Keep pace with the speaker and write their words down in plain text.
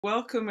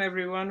Welcome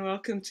everyone,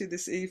 welcome to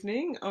this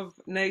evening of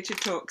Nature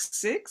Talk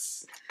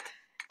 6,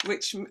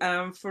 which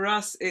for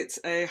us it's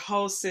a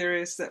whole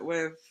series that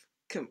we've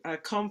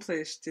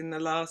accomplished in the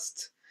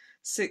last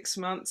 6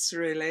 months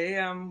really.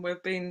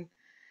 We've been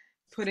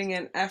putting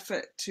an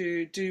effort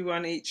to do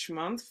one each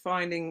month,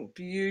 finding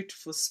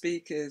beautiful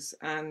speakers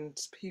and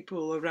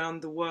people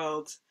around the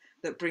world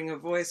that bring a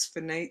voice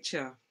for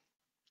nature.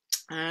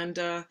 And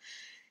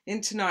in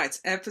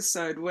tonight's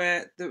episode,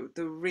 where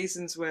the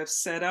reasons we've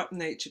set up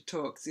Nature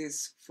Talks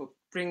is for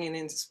bringing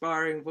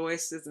inspiring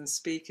voices and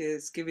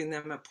speakers, giving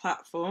them a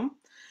platform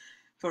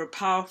for a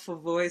powerful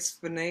voice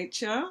for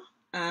nature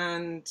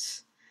and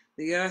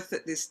the earth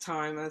at this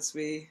time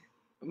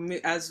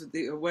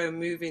we're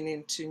moving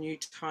into new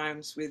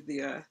times with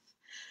the earth.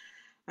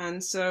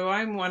 And so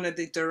I'm one of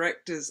the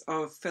directors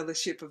of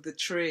Fellowship of the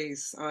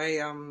Trees.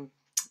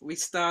 We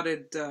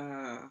started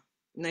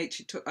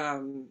Nature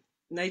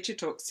Nature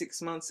Talk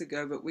 6 months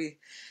ago, but we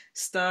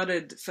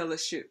started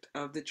Fellowship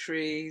of the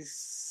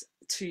Trees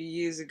 2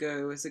 years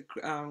ago as a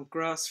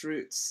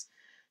grassroots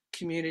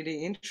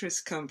community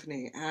interest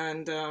company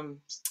and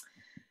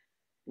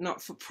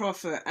not for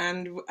profit.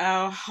 And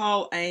our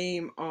whole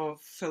aim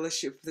of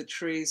Fellowship of the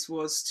Trees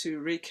was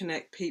to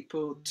reconnect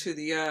people to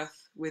the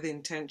earth with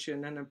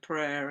intention and a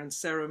prayer and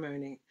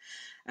ceremony.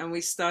 And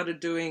we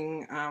started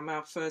doing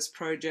our first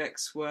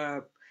projects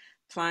were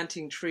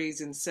planting trees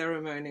in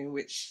ceremony,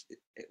 which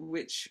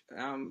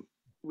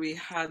we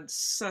had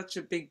such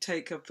a big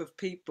take up of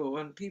people,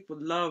 and people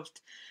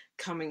loved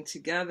coming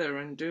together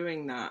and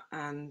doing that.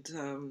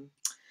 And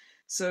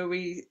so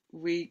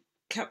we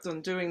kept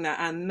on doing that,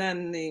 and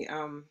then the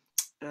um,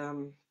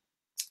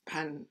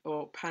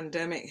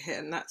 pandemic hit,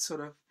 and that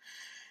sort of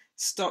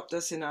stopped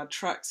us in our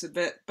tracks a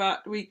bit.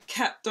 But we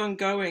kept on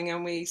going,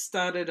 and we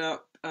started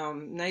up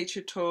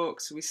Nature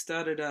Talks. We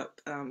started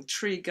up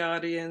Tree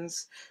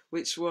Guardians,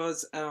 which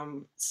was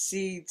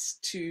seeds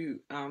to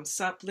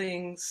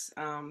saplings.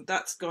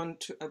 That's gone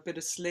to a bit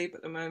of sleep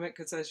at the moment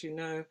because, as you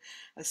know,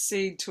 a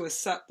seed to a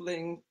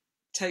sapling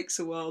takes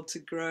a while to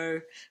grow,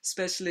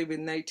 especially with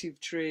native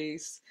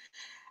trees.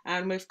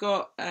 And we've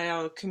got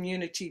our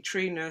community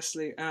tree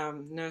nursery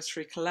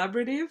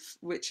collaborative,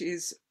 which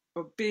is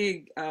a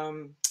big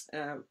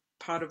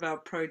part of our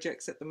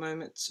projects at the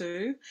moment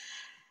too.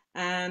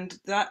 And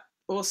that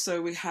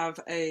also, we have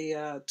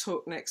a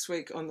talk next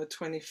week on the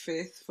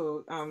 25th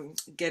for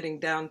getting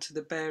down to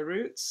the bare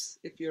roots,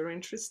 if you're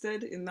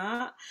interested in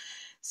that.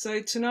 So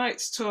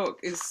tonight's talk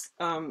is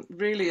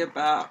really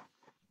about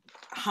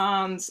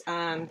Hans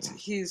and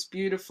his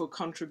beautiful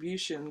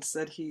contributions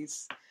that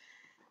he's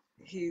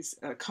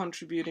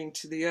contributing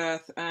to the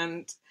earth,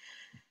 and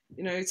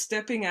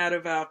stepping out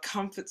of our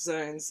comfort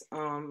zones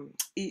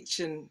each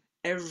and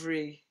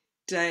every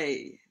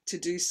day to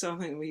do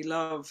something we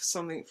love,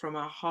 something from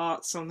our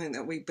heart, something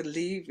that we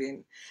believe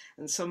in,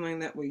 and something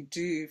that we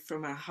do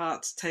from our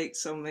hearts take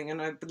something.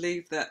 And I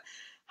believe that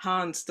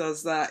Hans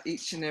does that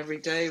each and every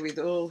day with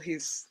all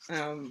his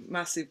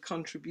massive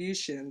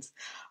contributions.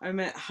 I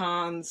met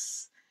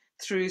Hans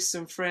through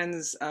some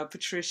friends,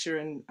 Patricia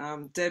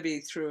and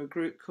Debbie, through a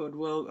group called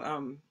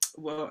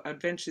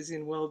Adventures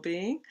in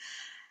Wellbeing.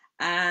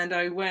 And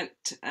I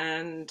went,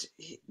 and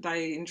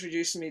they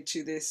introduced me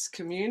to this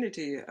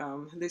community,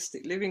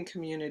 holistic living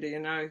community.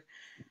 And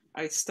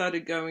I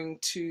started going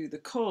to the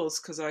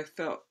calls because I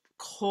felt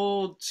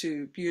called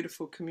to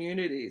beautiful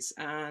communities,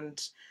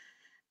 and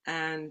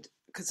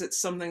because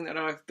it's something that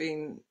I've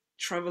been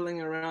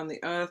traveling around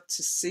the earth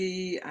to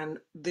see, and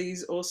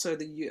these also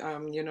the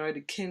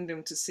United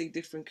Kingdom, to see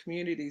different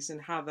communities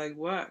and how they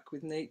work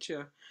with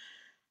nature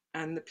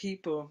and the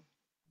people.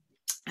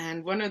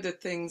 And one of the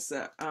things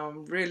that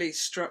really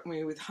struck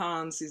me with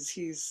Hans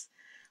is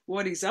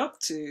what he's up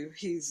to.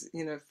 He's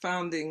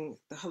founding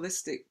the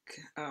holistic,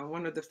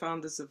 one of the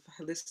founders of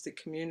holistic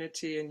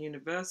community and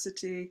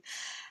university,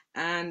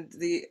 and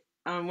the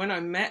when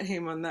I met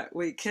him on that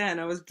weekend,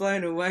 I was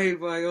blown away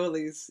by all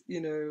these,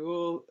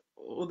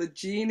 all the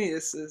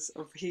geniuses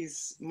of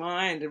his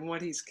mind and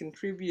what he's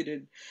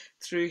contributed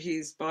through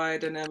his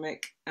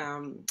biodynamic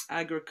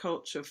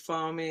agriculture,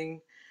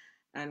 farming,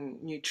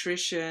 and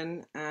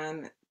nutrition,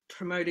 and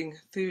promoting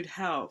food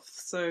health.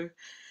 So,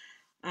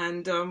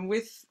 and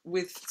with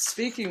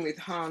speaking with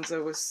Hans, I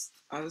was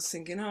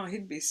thinking, oh,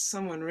 he'd be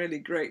someone really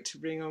great to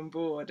bring on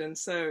board, and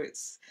so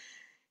it's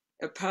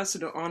a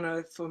personal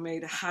honor for me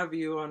to have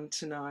you on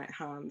tonight,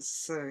 Hans.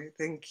 So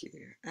thank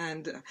you.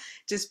 And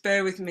just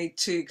bear with me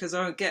too, because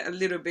I'll get a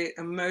little bit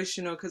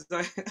emotional because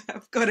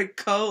I've got a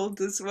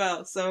cold as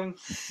well. So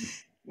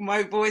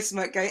my voice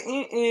might go,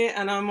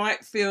 and I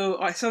might feel,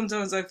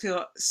 sometimes I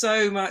feel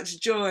so much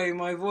joy.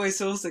 My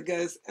voice also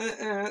goes,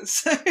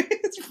 So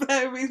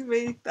bear with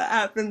me. That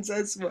happens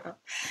as well.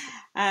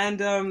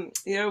 And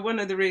one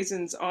of the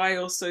reasons I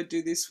also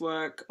do this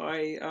work,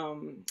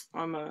 I'm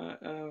a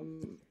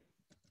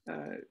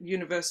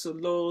universal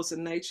laws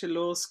and nature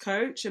laws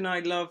coach, and I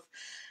love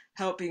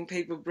helping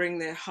people bring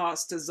their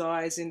heart's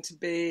desires into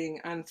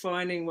being and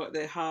finding what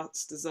their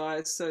heart's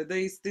desires. So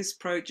this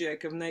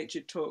project of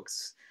Nature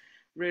Talks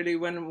really,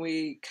 when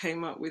we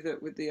came up with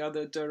it with the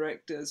other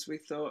directors, we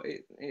thought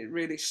it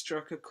really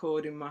struck a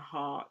chord in my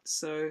heart.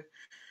 So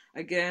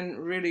again,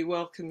 really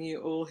welcome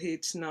you all here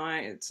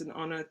tonight. It's an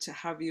honor to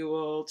have you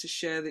all, to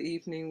share the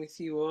evening with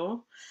you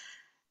all.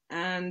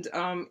 And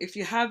if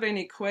you have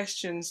any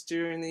questions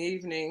during the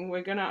evening,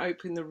 we're going to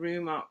open the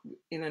room up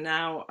in an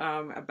hour,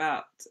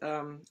 about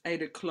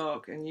 8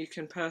 o'clock, and you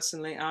can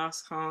personally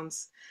ask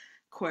Hans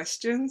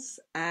questions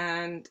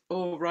and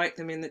or write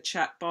them in the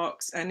chat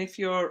box. And if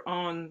you're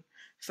on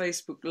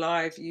Facebook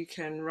Live, you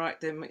can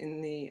write them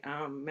in the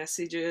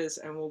messages,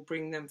 and we'll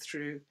bring them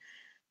through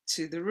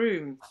to the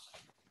room.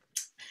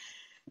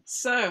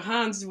 So,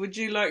 Hans, would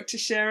you like to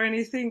share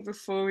anything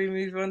before we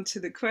move on to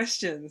the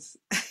questions?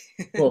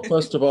 Well,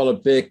 first of all, a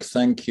big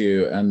thank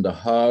you and a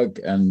hug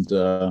and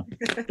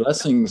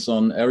blessings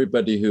on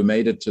everybody who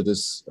made it to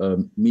this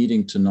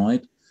meeting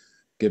tonight,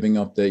 giving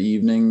up their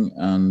evening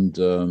and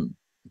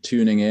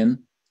tuning in.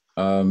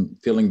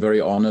 Feeling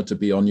very honored to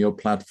be on your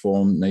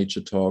platform,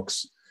 Nature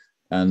Talks,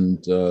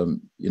 and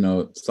you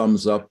know,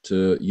 thumbs up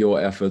to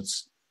your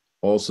efforts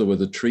also with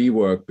the tree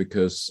work,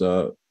 because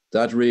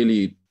that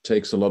really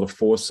takes a lot of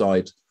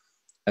foresight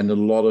and a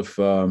lot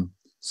of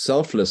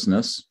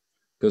selflessness.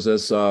 Because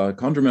as I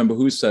can't remember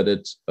who said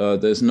it,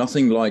 there's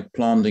nothing like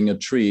planting a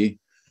tree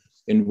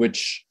in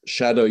which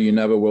shadow you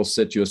never will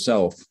sit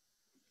yourself.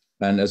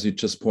 And as you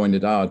just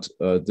pointed out,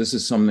 this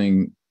is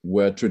something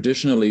where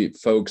traditionally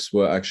folks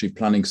were actually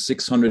planning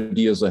 600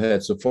 years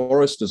ahead. So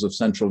foresters of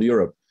Central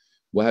Europe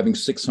were having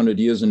 600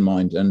 years in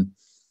mind. And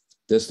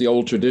there's the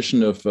old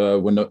tradition of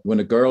when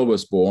a girl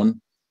was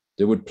born,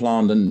 they would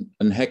plant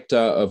an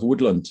hectare of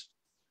woodland.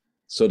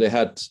 So they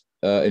had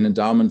an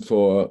endowment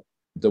for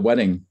the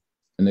wedding.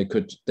 And they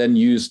could then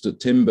use the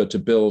timber to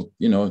build,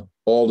 you know,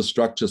 all the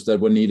structures that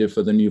were needed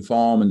for the new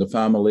farm and the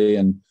family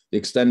and the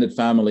extended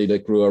family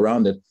that grew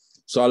around it.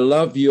 So I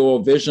love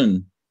your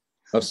vision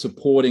of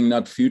supporting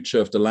that future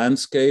of the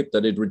landscape,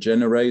 that it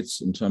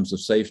regenerates in terms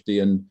of safety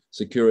and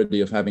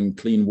security, of having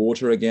clean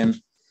water again,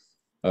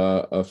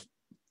 of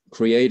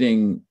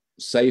creating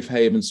safe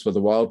havens for the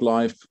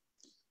wildlife,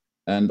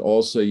 and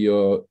also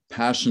your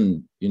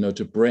passion, you know,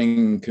 to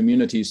bring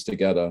communities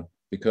together,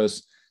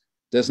 because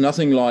there's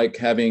nothing like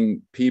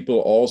having people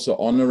also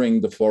honoring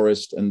the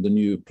forest and the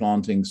new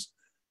plantings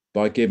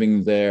by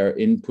giving their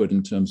input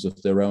in terms of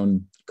their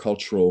own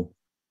cultural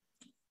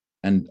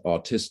and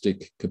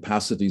artistic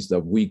capacities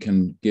that we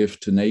can give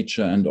to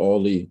nature and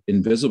all the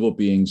invisible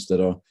beings that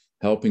are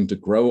helping to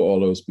grow all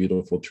those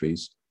beautiful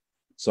trees.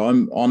 So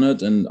I'm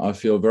honored and I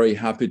feel very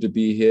happy to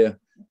be here,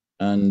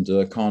 and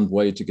can't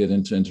wait to get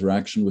into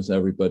interaction with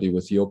everybody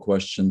with your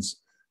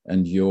questions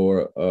and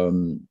your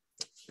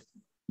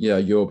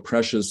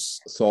precious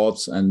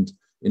thoughts and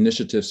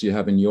initiatives you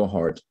have in your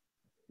heart.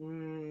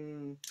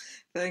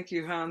 Thank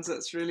you, Hans.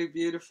 That's really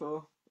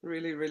beautiful.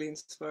 Really, really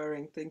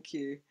inspiring. Thank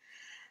you.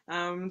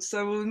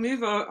 So we'll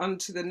move on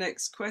to the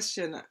next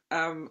question,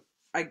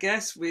 I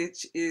guess,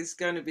 which is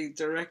going to be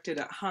directed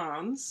at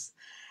Hans.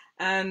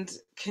 And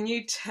can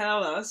you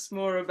tell us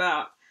more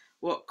about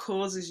what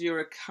causes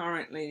you're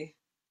currently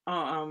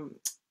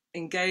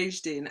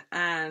engaged in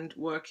and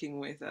working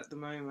with at the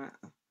moment?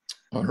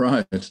 All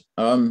right.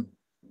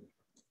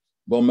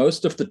 Well,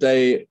 most of the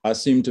day I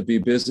seem to be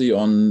busy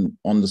on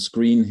the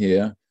screen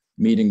here,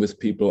 meeting with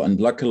people. And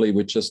luckily,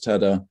 we just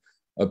had a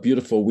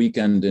beautiful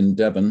weekend in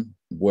Devon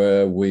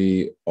where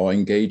we are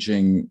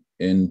engaging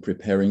in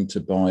preparing to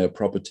buy a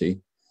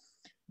property,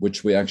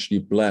 which we actually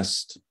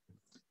blessed.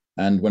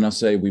 And when I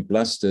say we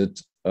blessed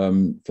it,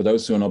 for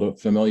those who are not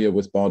familiar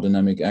with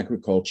biodynamic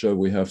agriculture,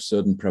 we have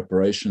certain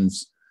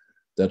preparations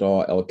that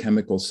are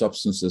alchemical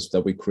substances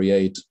that we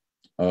create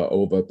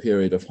over a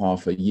period of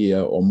half a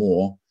year or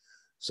more.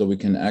 So we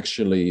can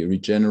actually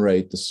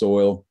regenerate the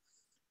soil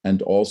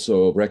and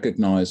also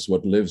recognize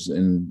what lives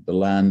in the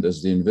land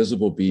as the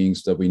invisible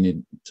beings that we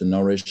need to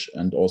nourish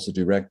and also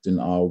direct in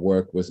our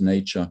work with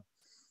nature.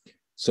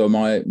 So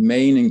my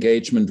main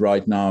engagement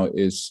right now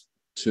is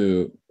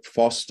to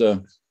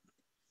foster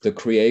the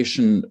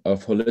creation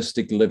of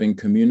holistic living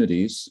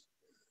communities,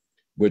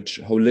 which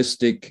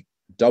holistic,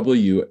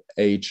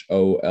 WHOLISTIC,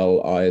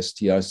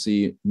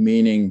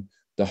 meaning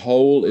the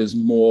whole is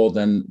more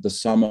than the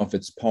sum of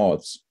its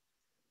parts.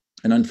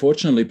 And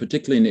unfortunately,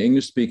 particularly in the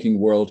English-speaking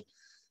world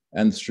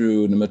and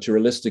through the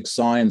materialistic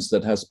science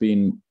that has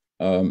been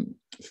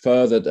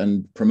furthered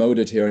and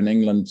promoted here in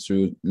England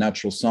through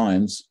natural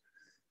science,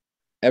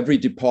 every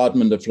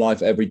department of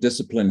life, every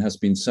discipline has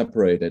been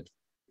separated.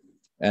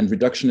 And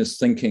reductionist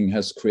thinking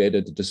has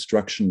created a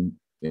destruction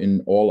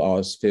in all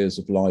our spheres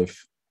of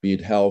life, be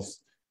it health,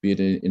 be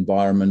it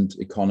environment,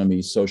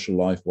 economy, social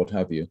life, what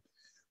have you.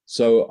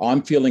 So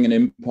I'm feeling an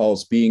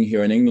impulse being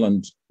here in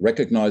England,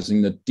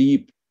 recognizing the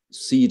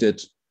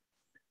deep-seated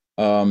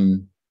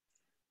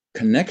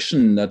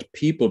connection that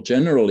people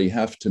generally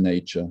have to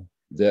nature,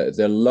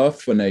 their love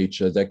for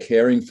nature, their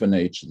caring for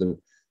nature,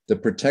 the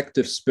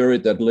protective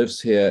spirit that lives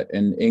here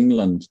in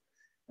England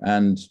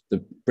and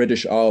the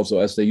British Isles,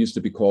 or as they used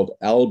to be called,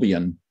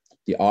 Albion,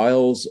 the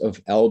Isles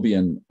of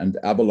Albion and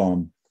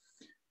Avalon.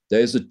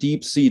 There's a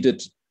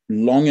deep-seated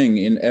longing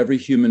in every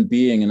human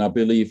being, and I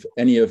believe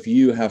any of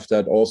you have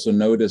that also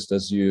noticed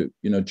as you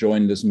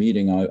join this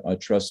meeting. I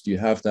trust you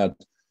have that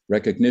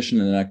recognition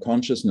and that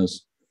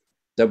consciousness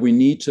that we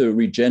need to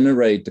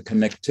regenerate the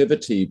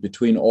connectivity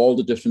between all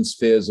the different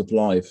spheres of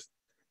life.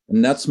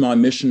 And that's my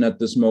mission at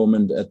this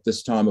moment, at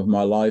this time of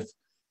my life,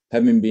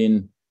 having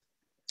been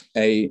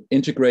an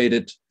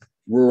integrated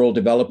rural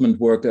development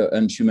worker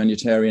and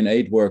humanitarian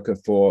aid worker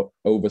for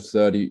over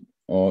 30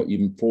 or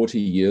even 40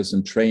 years,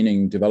 and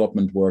training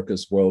development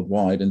workers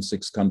worldwide in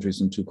 6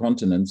 countries and 2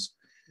 continents.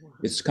 Wow.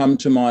 It's come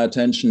to my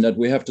attention that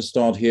we have to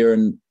start here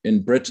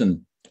in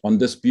Britain, on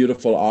this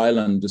beautiful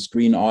island, this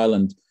green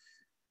island,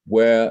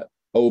 where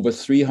over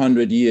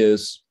 300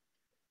 years,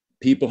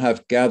 people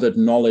have gathered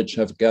knowledge,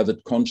 have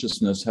gathered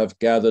consciousness, have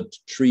gathered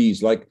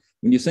trees. Like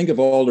when you think of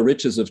all the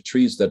riches of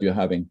trees that you're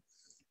having,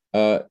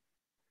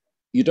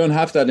 you don't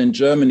have that in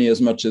Germany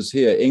as much as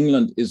here.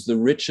 England is the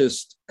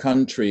richest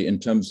country in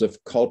terms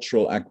of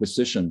cultural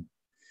acquisition.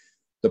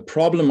 The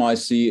problem I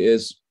see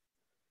is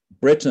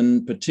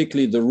Britain,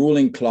 particularly the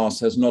ruling class,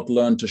 has not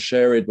learned to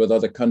share it with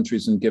other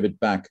countries and give it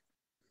back.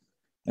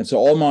 And so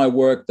all my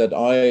work that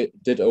I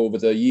did over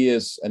the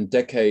years and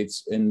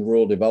decades in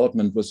rural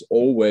development was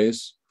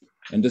always,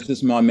 and this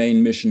is my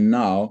main mission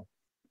now,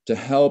 to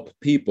help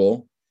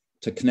people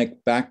to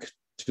connect back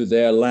to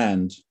their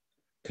land,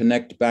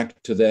 connect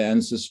back to their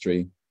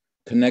ancestry,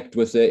 connect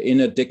with their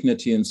inner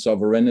dignity and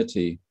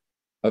sovereignty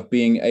of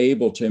being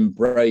able to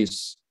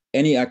embrace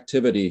any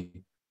activity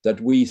that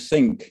we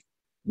think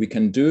we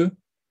can do.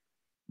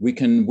 We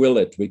can will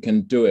it, we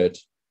can do it,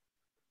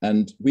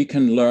 and we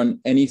can learn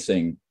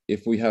anything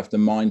if we have the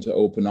mind to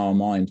open our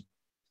mind.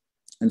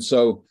 And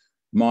so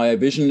my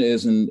vision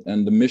is, and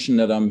the mission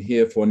that I'm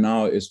here for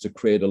now, is to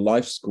create a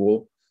life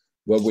school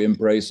where we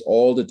embrace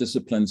all the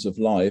disciplines of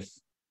life,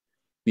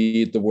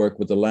 be it the work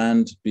with the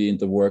land, be it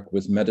the work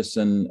with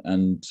medicine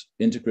and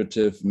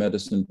integrative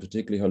medicine,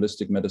 particularly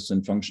holistic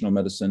medicine, functional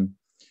medicine,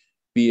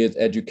 be it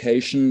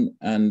education,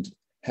 and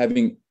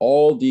having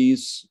all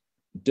these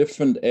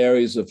different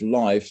areas of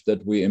life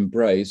that we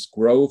embrace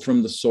grow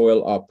from the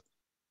soil up,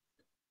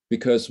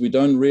 because we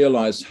don't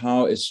realize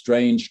how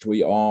estranged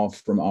we are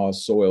from our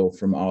soil,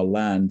 from our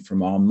land,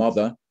 from our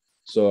mother.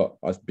 So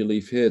I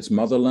believe here it's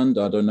motherland.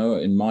 I don't know.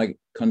 In my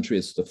country,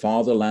 it's the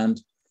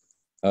fatherland,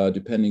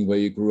 depending where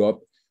you grew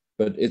up.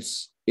 But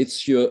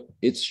it's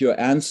your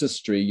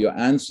ancestry. Your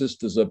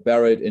ancestors are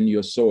buried in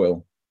your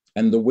soil,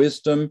 and the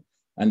wisdom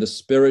and the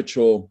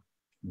spiritual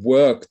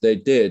work they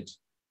did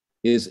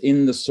is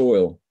in the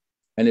soil,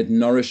 and it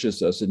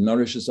nourishes us. It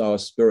nourishes our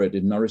spirit.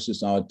 It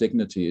nourishes our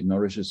dignity. It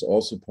nourishes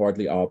also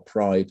partly our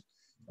pride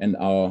and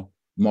our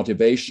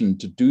motivation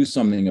to do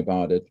something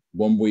about it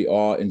when we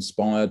are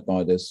inspired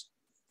by this.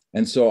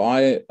 And so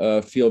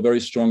I feel very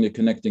strongly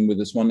connecting with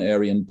this one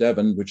area in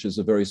Devon, which is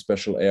a very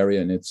special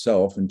area in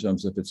itself in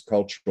terms of its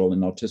cultural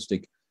and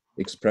artistic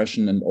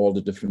expression and all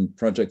the different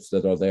projects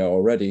that are there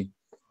already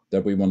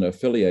that we want to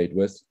affiliate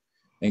with,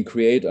 and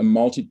create a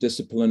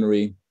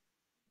multidisciplinary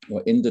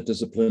or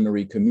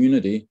interdisciplinary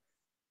community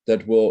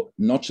that will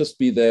not just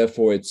be there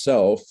for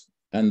itself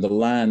and the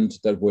land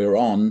that we're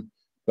on,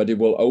 but it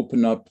will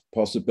open up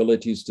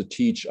possibilities to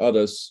teach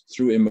others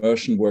through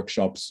immersion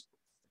workshops,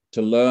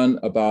 to learn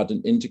about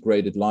an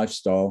integrated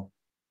lifestyle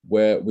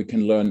where we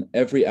can learn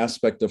every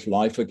aspect of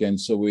life again.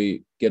 So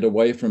we get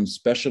away from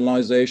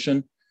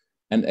specialization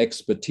and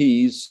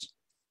expertise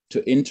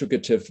to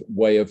integrative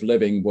way of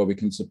living, where we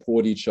can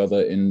support each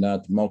other in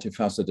that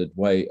multifaceted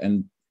way.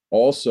 And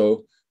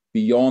also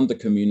beyond the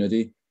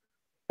community,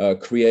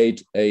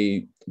 create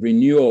a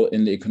renewal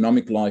in the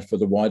economic life for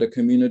the wider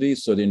community.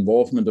 So the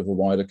involvement of a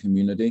wider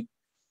community,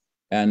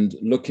 and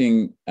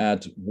looking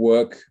at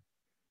work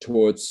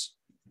towards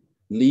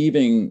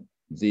leaving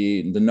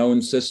the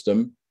known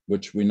system,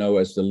 which we know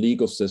as the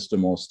legal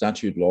system or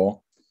statute law,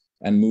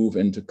 and move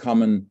into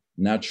common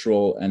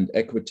natural and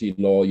equity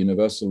law,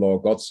 universal law,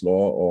 God's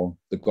law, or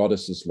the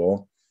goddess's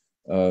law,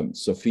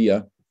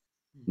 Sophia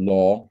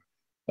law,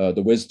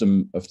 the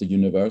wisdom of the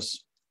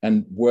universe,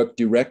 and work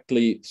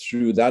directly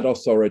through that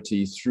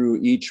authority, through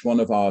each one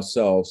of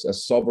ourselves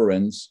as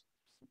sovereigns,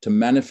 to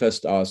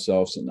manifest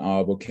ourselves in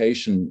our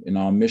vocation, in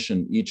our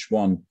mission, each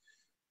one.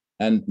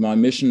 And my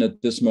mission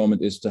at this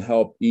moment is to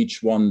help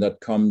each one that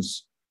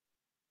comes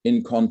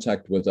in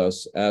contact with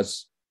us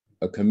as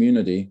a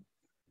community,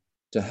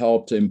 to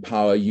help to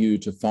empower you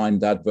to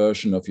find that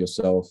version of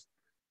yourself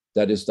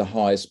that is the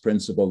highest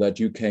principle that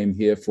you came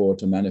here for,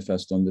 to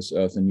manifest on this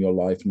earth in your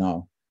life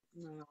now.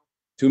 No.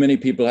 Too many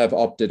people have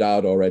opted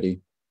out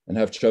already and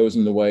have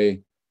chosen the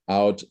way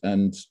out.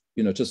 And,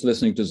 just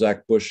listening to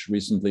Zach Bush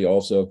recently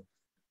also,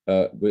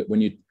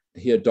 when you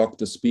hear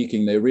doctors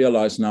speaking, they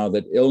realize now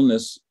that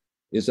illness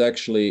is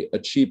actually a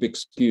cheap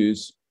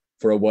excuse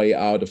for a way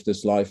out of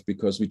this life,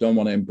 because we don't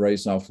want to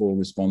embrace our full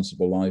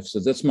responsible life. So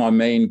that's my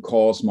main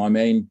cause, my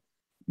main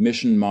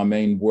mission, my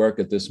main work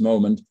at this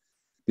moment,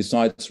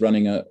 besides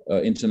running an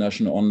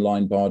international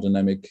online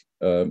biodynamic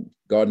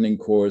gardening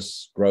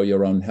course, Grow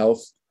Your Own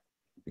Health,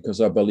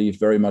 because I believe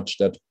very much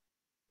that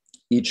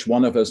each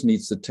one of us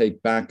needs to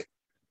take back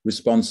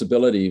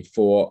responsibility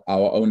for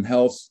our own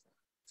health,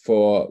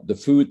 for the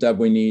food that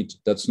we need.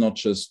 That's not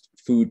just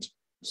food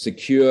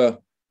secure,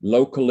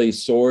 locally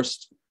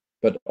sourced,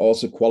 but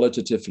also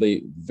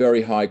qualitatively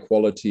very high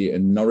quality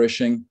and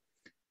nourishing,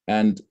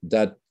 and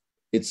that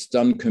it's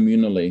done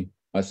communally.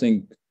 I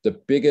think the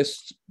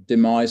biggest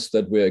demise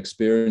that we're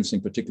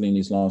experiencing, particularly in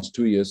these last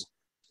 2 years,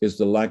 is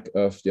the lack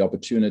of the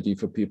opportunity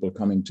for people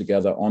coming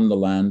together on the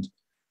land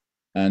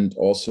and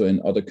also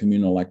in other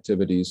communal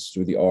activities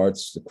through the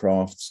arts, the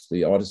crafts,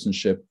 the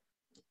artisanship,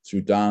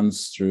 through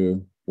dance,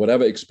 through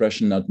whatever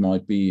expression that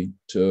might be,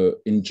 to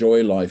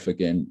enjoy life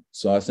again.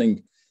 So I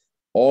think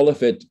all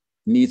of it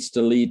needs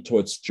to lead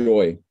towards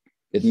joy.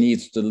 It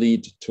needs to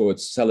lead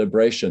towards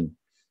celebration.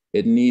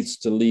 It needs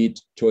to lead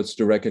towards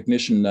the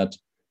recognition that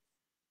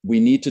we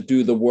need to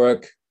do the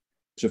work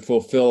to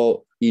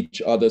fulfill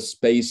each other's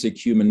basic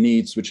human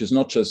needs, which is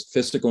not just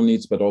physical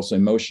needs, but also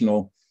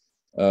emotional,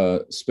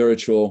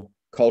 spiritual,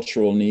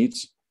 cultural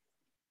needs,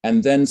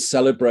 and then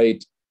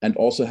celebrate and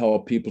also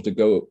help people to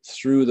go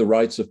through the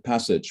rites of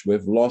passage.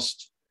 We've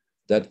lost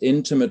that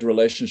intimate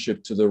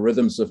relationship to the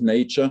rhythms of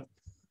nature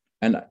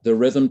and the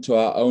rhythm to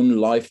our own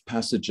life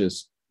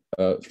passages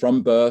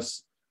from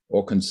birth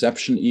or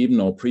conception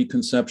even, or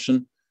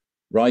preconception,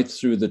 right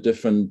through the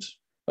different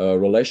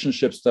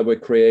relationships that we're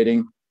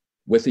creating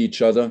with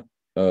each other,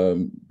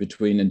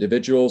 between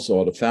individuals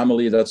or the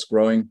family that's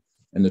growing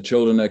and the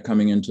children that are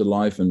coming into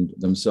life and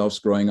themselves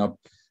growing up.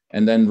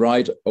 And then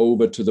right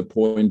over to the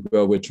point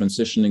where we're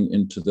transitioning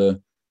into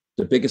the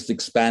biggest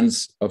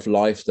expanse of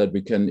life that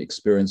we can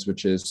experience,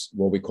 which is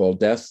what we call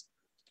death,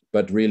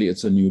 but really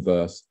it's a new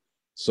birth.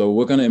 So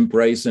we're going to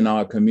embrace in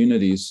our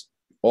communities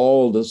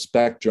all the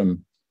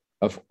spectrum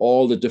of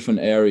all the different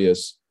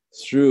areas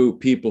through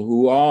people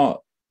who are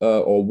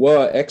or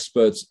were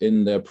experts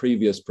in their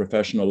previous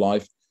professional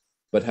life,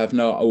 but have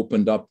now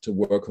opened up to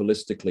work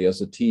holistically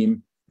as a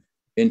team,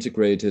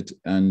 integrated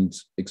and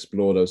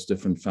explore those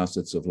different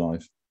facets of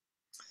life.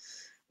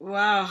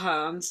 Wow,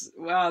 Hans.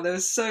 Wow,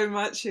 there's so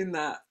much in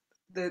that.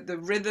 The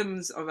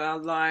rhythms of our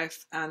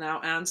life and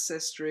our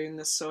ancestry in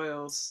the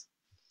soils.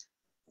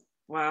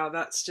 Wow,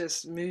 that's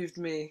just moved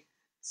me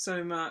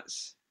so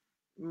much.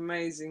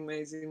 Amazing,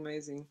 amazing,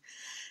 amazing.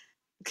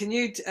 Can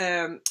you,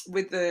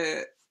 with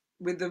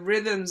the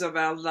rhythms of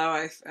our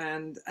life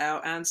and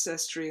our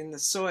ancestry in the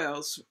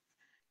soils,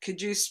 could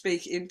you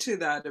speak into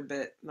that a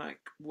bit, like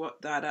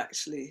what that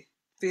actually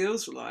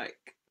feels like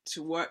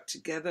to work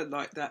together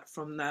like that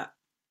from that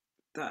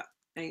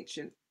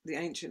ancient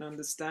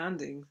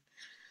understanding?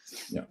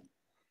 Yeah.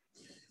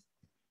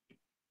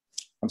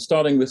 I'm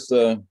starting with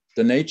the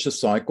nature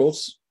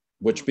cycles,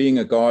 which, being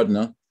a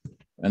gardener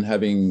and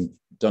having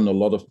done a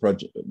lot of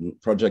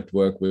project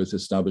work with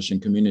establishing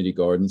community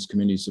gardens,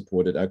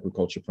 community-supported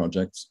agriculture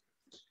projects,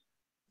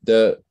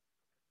 the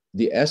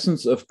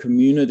essence of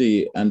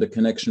community and the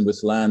connection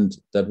with land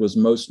that was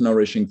most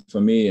nourishing for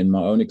me in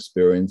my own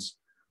experience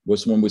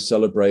was when we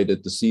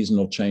celebrated the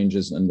seasonal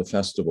changes and the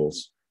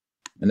festivals.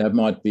 And that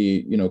might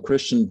be, you know,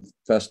 Christian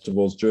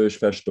festivals, Jewish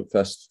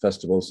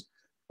festivals,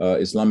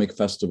 Islamic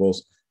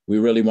festivals. We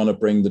really want to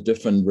bring the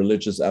different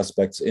religious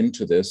aspects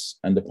into this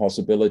and the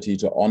possibility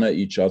to honor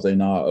each other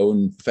in our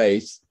own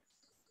faith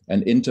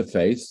and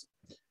interfaith,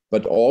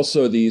 but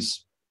also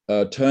these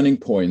turning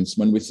points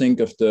when we think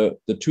of the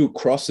two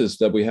crosses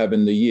that we have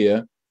in the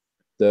year,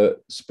 the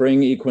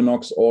spring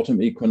equinox,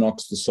 autumn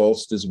equinox, the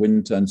solstice,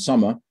 winter and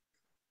summer,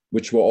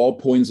 which were all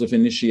points of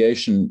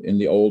initiation in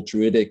the old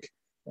Druidic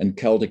and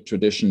Celtic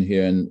tradition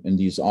here in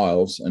these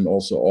isles and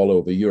also all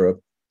over Europe.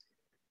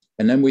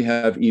 And then we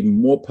have even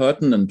more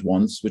pertinent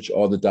ones, which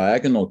are the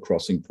diagonal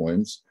crossing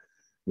points,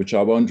 which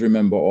I won't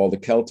remember all the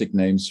Celtic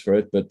names for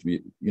it, but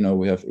we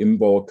have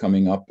Imbolc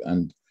coming up,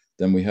 and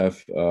then we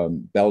have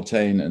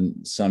Beltane and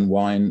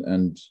Samhain,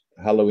 and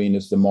Halloween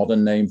is the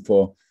modern name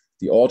for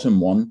the autumn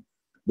one,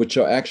 which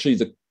are actually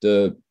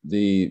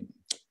the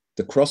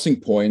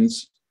crossing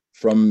points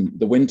from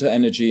the winter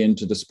energy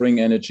into the spring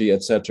energy,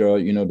 etc.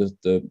 You know,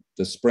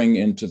 the spring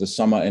into the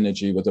summer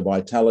energy with the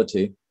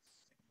vitality.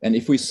 And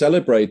if we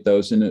celebrate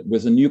those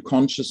with a new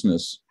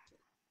consciousness,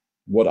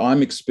 what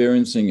I'm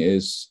experiencing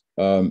is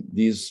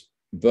these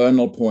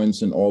vernal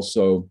points and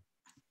also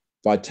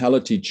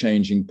vitality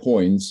changing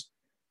points.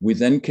 We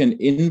then can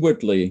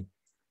inwardly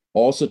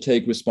also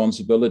take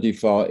responsibility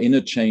for our inner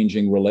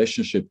changing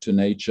relationship to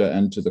nature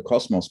and to the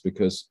cosmos,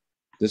 because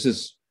this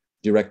is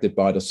directed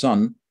by the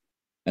sun,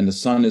 and the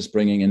sun is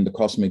bringing in the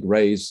cosmic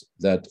rays.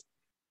 That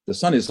the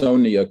sun is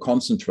only a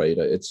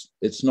concentrator.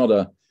 It's not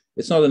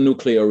a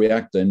nuclear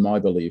reactor, in my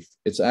belief.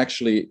 It's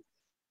actually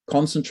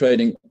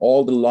concentrating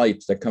all the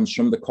light that comes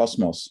from the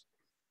cosmos.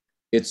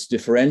 It's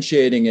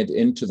differentiating it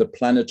into the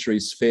planetary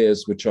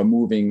spheres, which are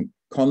moving,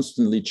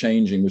 constantly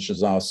changing, which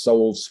is our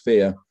soul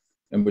sphere,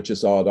 and which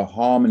is the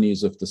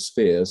harmonies of the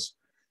spheres.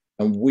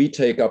 And we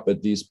take up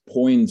at these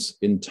points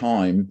in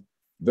time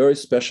very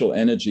special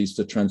energies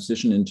to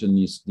transition into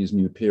these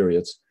new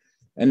periods.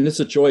 And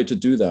it's a joy to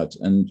do that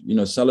and, you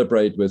know,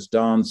 celebrate with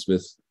dance,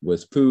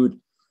 with food,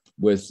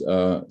 with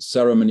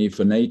ceremony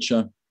for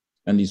nature,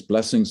 and these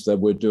blessings that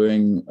we're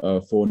doing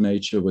for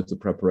nature with the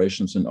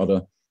preparations and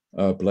other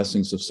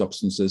blessings of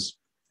substances,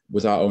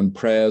 with our own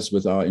prayers,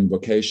 with our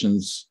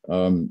invocations,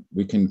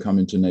 we can come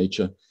into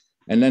nature.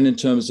 And then in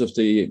terms of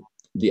the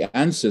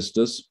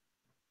ancestors,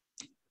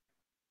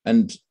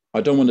 and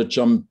I don't want to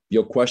jump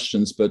your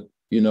questions, but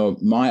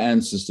my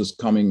ancestors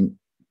coming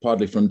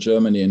partly from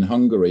Germany and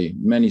Hungary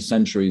many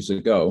centuries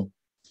ago,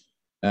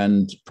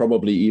 and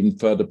probably even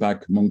further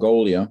back,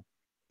 Mongolia.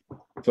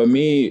 For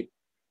me,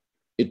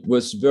 it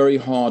was very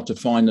hard to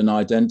find an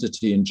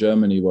identity in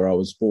Germany where I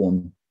was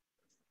born.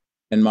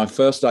 And my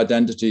first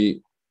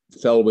identity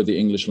fell with the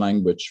English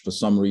language for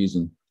some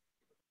reason.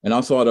 And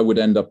I thought I would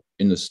end up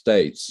in the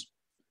States,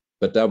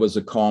 but that was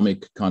a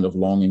karmic kind of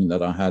longing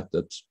that I had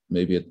that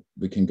maybe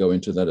we can go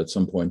into that at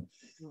some point.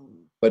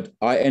 But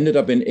I ended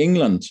up in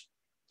England,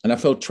 and I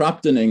felt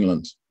trapped in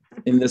England,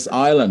 in this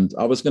island.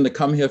 I was going to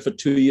come here for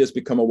 2 years,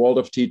 become a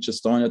Waldorf teacher,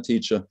 Steiner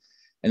teacher.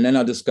 And then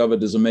I discovered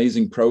this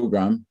amazing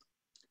program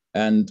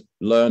and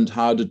learned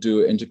how to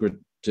do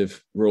integrative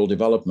rural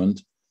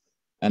development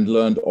and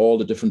learned all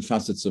the different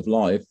facets of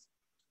life.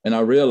 And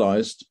I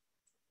realized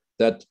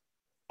that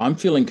I'm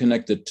feeling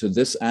connected to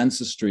this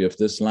ancestry of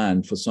this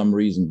land for some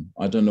reason.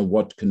 I don't know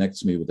what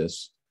connects me with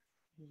this.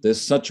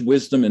 There's such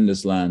wisdom in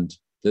this land.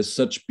 There's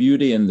such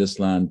beauty in this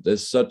land.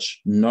 There's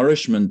such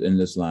nourishment in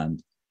this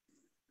land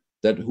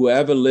that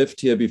whoever lived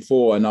here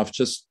before, and I've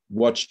just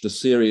watched the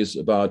series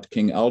about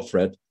King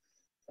Alfred,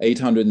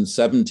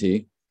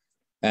 870,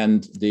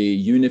 and the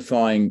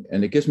unifying,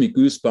 and it gives me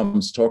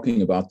goosebumps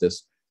talking about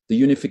this, the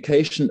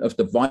unification of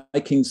the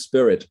Viking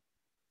spirit,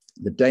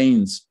 the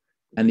Danes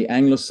and the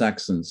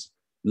Anglo-Saxons,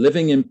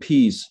 living in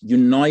peace,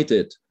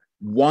 united,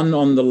 one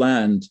on the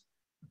land,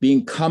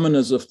 being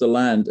commoners of the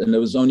land. And there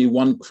was only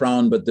one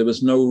crown, but there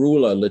was no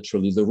ruler,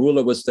 literally. The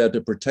ruler was there to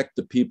protect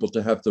the people,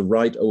 to have the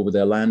right over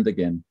their land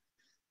again.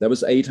 That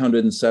was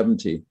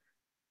 870.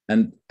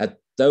 And at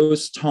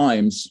those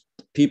times,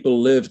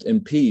 people lived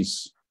in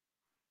peace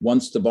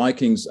once the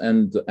Vikings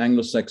and the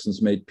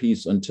Anglo-Saxons made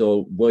peace,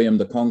 until William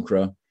the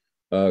Conqueror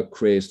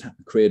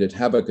created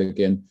havoc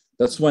again.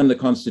 That's when the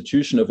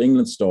Constitution of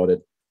England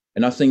started.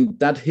 And I think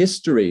that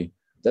history,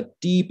 that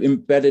deep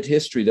embedded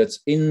history that's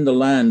in the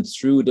land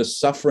through the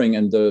suffering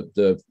and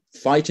the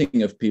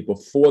fighting of people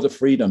for the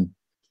freedom,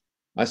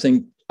 I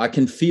think I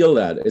can feel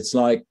that. It's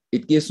like,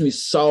 it gives me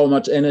so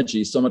much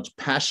energy, so much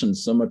passion,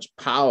 so much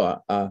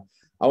power. I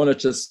want to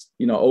just,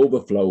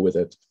 overflow with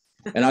it.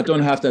 And I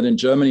don't have that in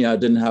Germany. I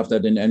didn't have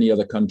that in any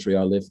other country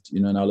I lived,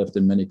 and I lived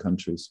in many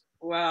countries.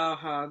 Wow,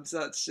 Hans,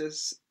 that's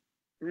just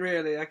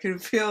really, I can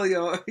feel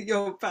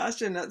your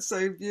passion. That's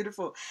so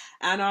beautiful.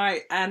 And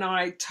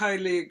I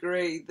totally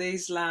agree.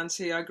 These lands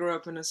here, I grew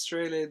up in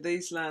Australia,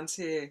 these lands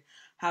here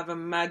have a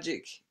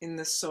magic in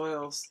the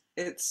soils.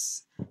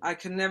 I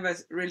can never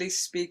really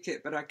speak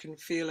it, but I can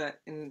feel it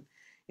in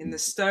the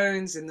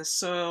stones, in the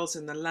soils,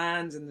 in the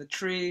lands, in the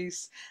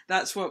trees.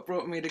 That's what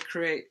brought me to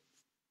create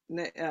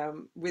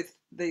with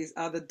these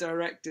other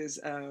directors,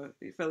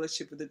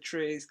 Fellowship of the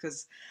Trees,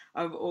 because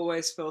I've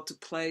always felt a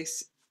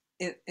place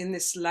in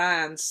this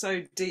land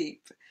so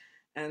deep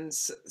and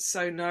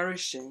so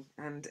nourishing,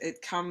 and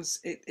it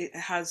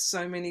has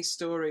so many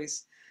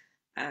stories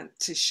and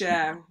to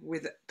share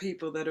with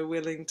people that are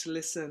willing to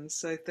listen.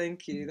 So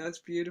thank you, that's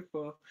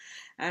beautiful.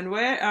 And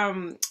where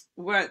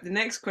the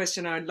next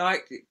question I'd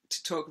like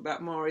to talk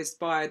about more is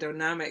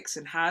biodynamics,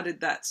 and how did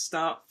that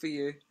start for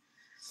you?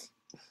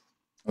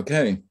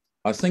 Okay,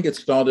 I think it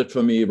started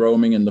for me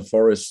roaming in the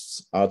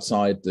forests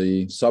outside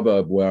the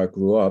suburb where I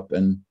grew up,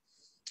 and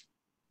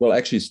well,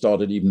 actually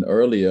started even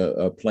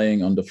earlier,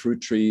 playing under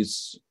fruit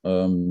trees.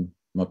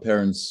 My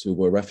parents, who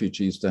were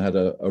refugees, they had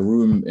a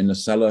room in a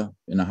cellar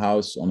in a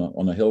house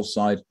on a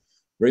hillside,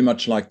 very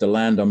much like the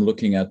land I'm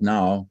looking at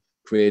now,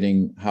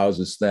 creating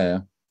houses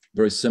there,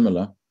 very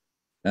similar.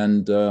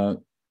 And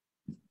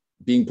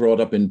being brought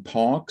up in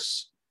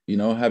parks,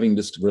 having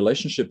this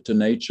relationship to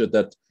nature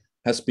that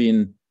has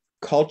been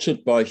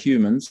cultured by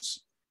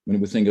humans.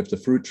 When we think of the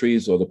fruit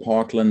trees or the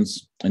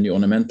parklands and the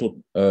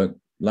ornamental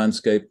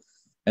landscape.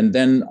 And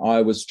then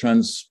I was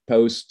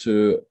transposed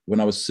to, when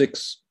I was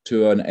 6,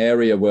 to an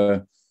area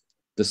where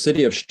the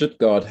city of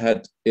Stuttgart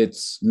had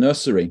its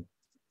nursery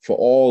for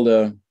all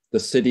the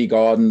city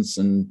gardens.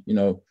 And,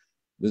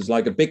 there's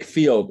like a big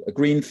field, a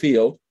green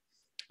field.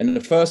 And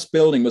the first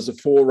building was a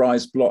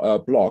 4-rise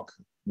block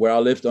where I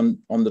lived on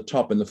the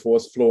top, in the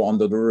 4th floor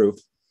under the roof.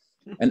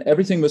 And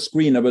everything was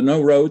green. There were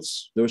no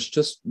roads. There was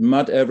just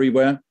mud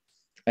everywhere.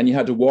 And you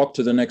had to walk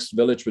to the next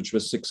village, which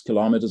was 6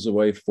 kilometers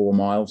away, 4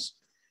 miles.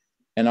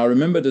 And I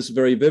remember this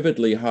very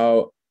vividly,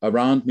 how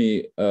around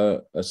me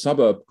a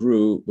suburb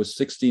grew with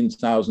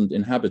 16,000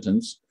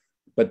 inhabitants,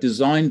 but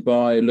designed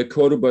by Le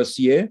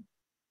Corbusier,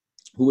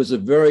 who was a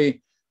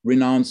very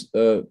renowned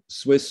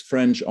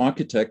Swiss-French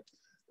architect,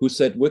 who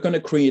said, we're going to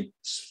create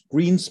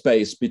green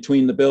space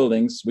between the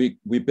buildings.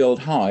 We build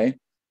high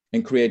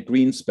and create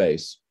green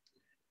space.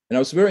 And I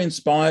was very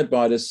inspired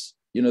by this,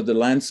 the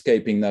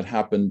landscaping that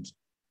happened,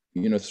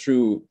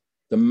 through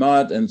the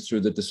mud and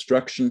through the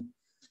destruction.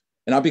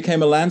 And I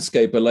became a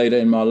landscaper later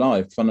in my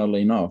life,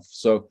 funnily enough.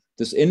 So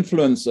this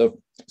influence of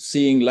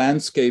seeing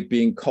landscape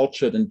being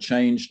cultured and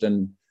changed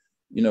and,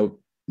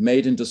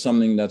 made into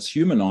something that's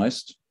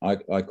humanized,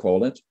 I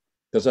call it,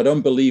 because I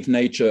don't believe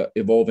nature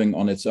evolving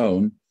on its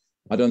own.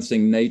 I don't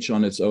think nature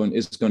on its own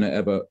is going to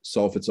ever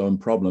solve its own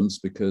problems,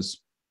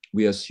 because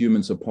we as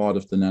humans are part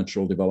of the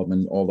natural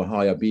development, all the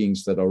higher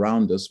beings that are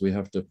around us. We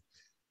have to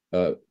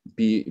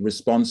be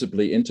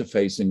responsibly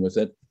interfacing with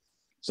it.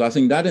 So I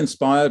think that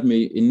inspired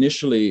me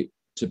initially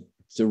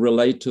to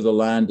relate to the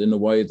land in a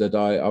way that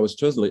I was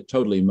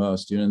totally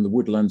immersed, in the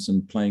woodlands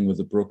and playing with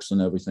the brooks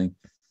and everything.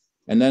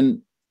 And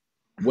then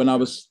when I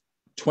was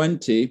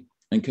 20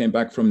 and came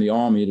back from the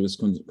army, it was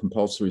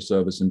compulsory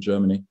service in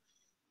Germany,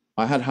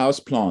 I had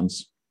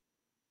houseplants.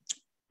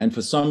 And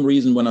for some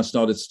reason, when I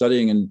started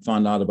studying and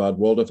found out about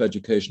Waldorf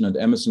education at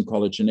Emerson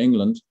College in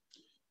England,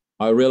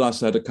 I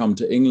realized I had to come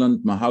to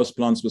England. My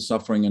houseplants were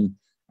suffering, and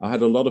I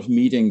had a lot of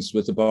meetings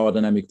with the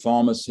biodynamic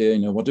farmers here.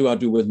 What do I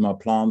do with my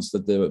plants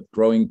that they're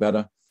growing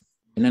better?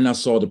 And then I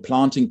saw the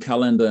planting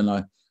calendar, and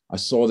I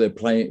saw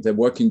they're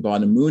working by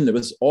the moon. It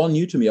was all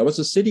new to me. I was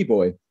a city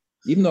boy.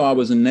 Even though I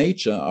was in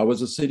nature, I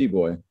was a city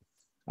boy.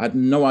 I had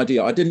no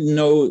idea. I didn't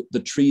know the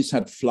trees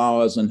had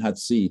flowers and had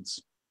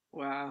seeds.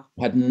 Wow.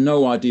 I had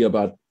no idea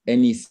about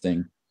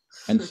anything.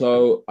 And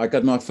so I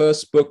got my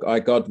first book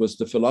was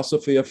The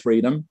Philosophy of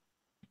Freedom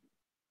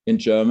in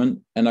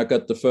German. And I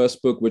got the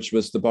first book, which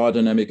was the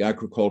Biodynamic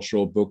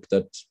Agricultural book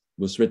that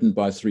was written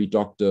by 3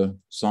 doctor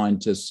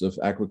scientists of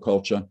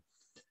agriculture.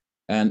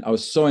 And I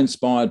was so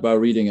inspired by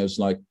reading. It was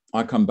like,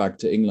 I come back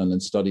to England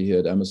and study here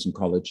at Emerson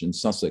College in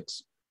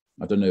Sussex.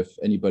 I don't know if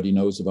anybody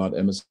knows about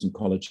Emerson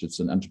College. It's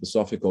an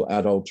anthroposophical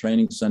adult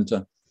training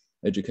center,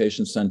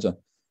 education center.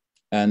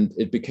 And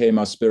it became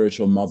my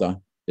spiritual mother.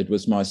 It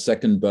was my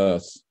second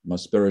birth, my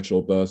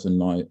spiritual birth, and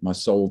my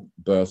soul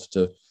birth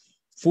to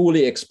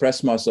fully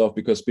express myself,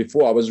 because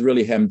before I was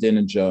really hemmed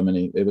in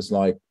Germany. It was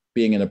like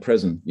being in a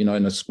prison, in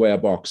a square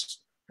box,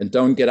 and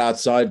don't get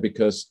outside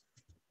because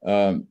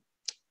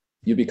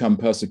you become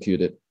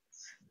persecuted.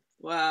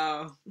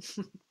 Wow.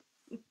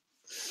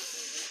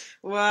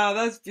 Wow,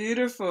 that's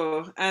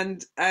beautiful.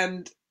 And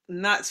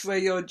that's where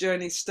your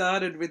journey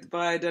started with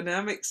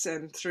biodynamics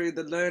and through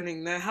the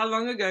learning there. How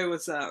long ago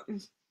was that?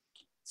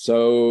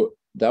 So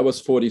that was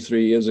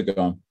 43 years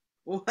ago.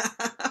 Wow.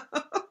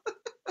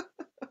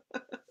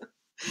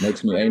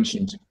 Makes me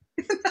ancient.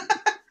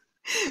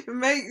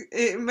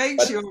 It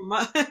makes you a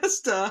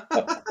master.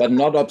 But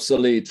not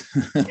obsolete.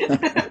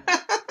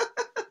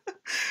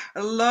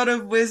 A lot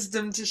of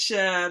wisdom to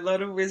share. A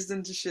lot of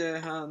wisdom to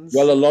share, Hans.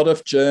 Well, a lot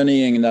of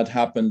journeying that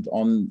happened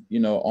on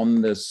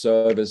the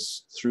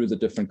service through the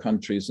different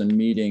countries and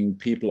meeting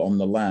people on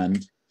the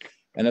land.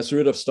 And as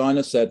Rudolf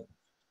Steiner said,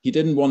 he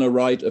didn't want to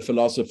write a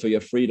philosophy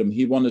of freedom.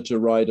 He wanted to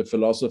write a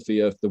philosophy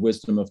of the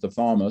wisdom of the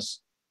farmers,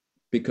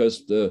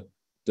 because the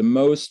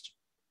most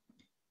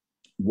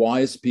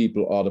wise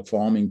people are the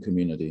farming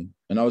community.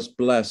 And I was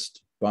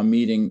blessed by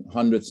meeting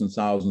hundreds and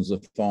thousands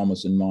of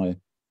farmers in my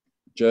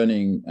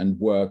journeying and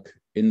work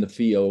in the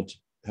field,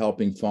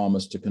 helping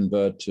farmers to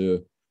convert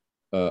to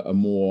a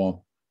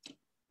more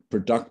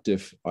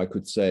productive, I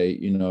could say,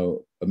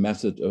 a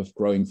method of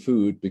growing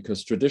food,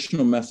 because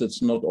traditional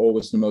methods not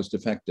always the most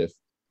effective.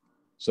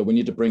 So we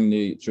need to bring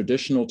the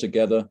traditional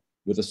together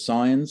with the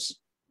science,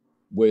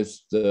 with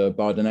the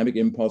biodynamic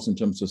impulse in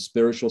terms of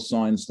spiritual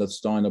science that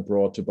Steiner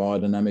brought to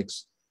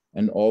biodynamics,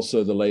 and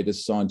also the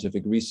latest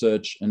scientific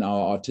research and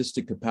our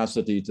artistic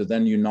capacity to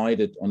then unite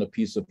it on a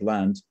piece of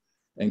land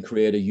and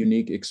create a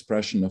unique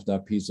expression of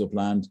that piece of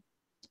land,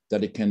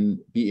 that it can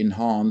be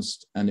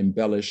enhanced and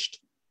embellished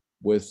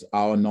with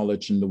our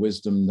knowledge and the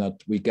wisdom that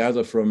we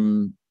gather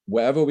from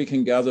wherever we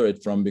can gather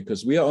it from,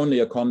 because we are only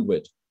a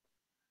conduit.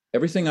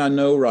 Everything I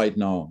know right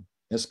now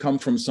has come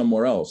from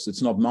somewhere else.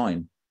 It's not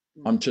mine.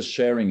 I'm just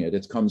sharing it.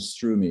 It comes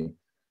through me.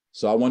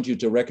 So I want you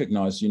to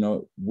recognize,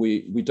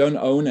 we don't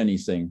own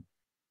anything.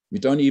 We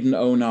don't even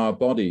own our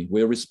body.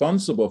 We're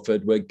responsible for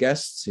it. We're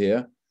guests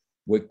here.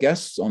 We're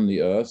guests on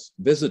the earth,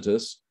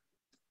 visitors.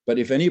 But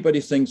if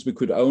anybody thinks we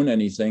could own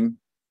anything,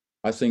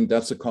 I think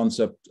that's a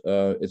concept.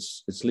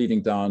 It's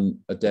leading down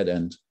a dead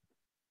end.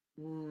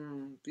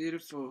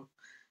 Beautiful,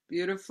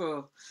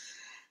 beautiful.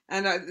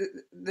 And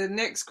the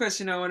next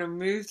question I want to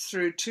move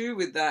through too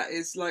with that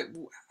is like,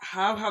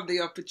 how have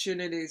the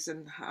opportunities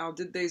and how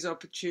did these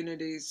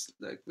opportunities,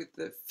 like with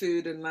the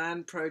food and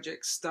land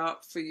project,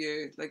 start for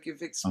you? Like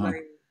you've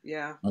explained,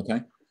 yeah.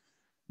 Okay.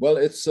 Well,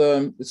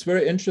 it's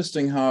very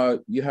interesting how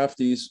you have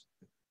these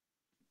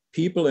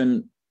people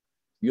in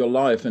your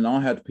life, and I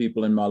had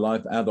people in my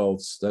life,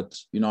 adults that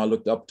I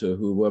looked up to,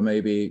 who were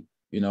maybe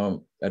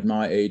at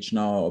my age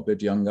now, or a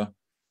bit younger.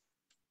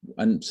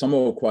 And some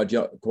were quite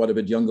a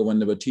bit younger when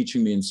they were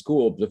teaching me in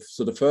school.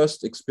 So the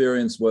first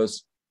experience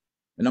was,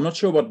 and I'm not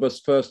sure what was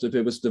first, if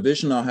it was the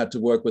vision I had to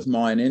work with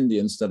Mayan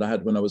Indians that I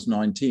had when I was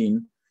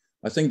 19.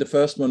 I think the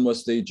first one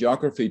was the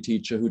geography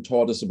teacher who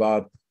taught us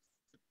about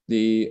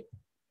the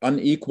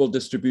unequal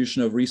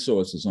distribution of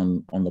resources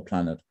on the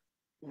planet,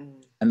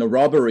 and the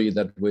robbery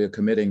that we're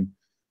committing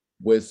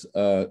with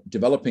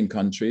developing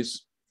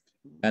countries,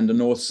 and the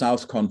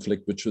North-South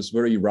conflict, which was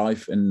very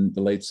rife in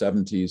the late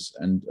 70s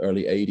and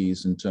early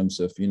 80s in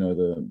terms of, you know,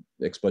 the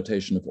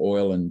exploitation of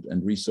oil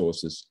and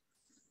resources.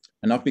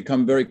 And I've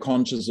become very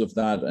conscious of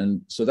that.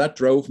 And so that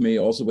drove me,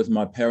 also with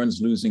my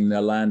parents losing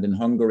their land in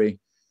Hungary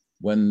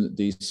when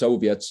the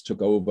Soviets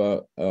took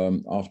over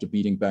after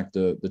beating back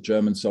the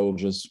German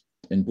soldiers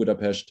in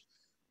Budapest.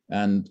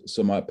 And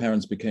so my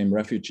parents became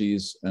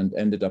refugees and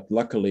ended up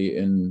luckily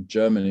in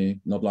Germany,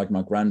 not like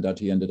my granddad,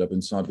 he ended up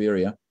in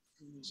Siberia.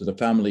 So the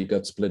family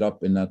got split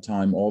up in that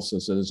time also.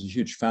 So there's a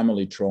huge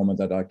family trauma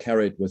that I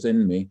carried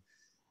within me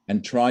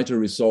and try to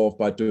resolve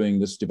by doing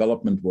this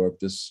development work,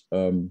 this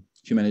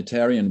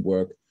humanitarian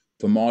work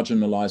for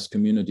marginalized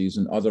communities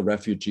and other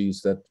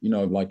refugees that, you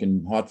know, like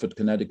in Hartford,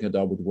 Connecticut,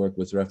 I would work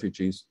with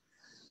refugees.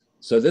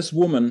 So this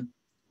woman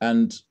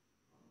and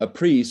a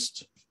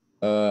priest,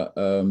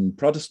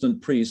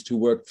 Protestant priest who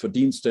worked for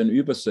Dienste in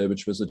Übersee,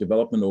 which was a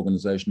development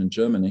organization in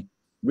Germany,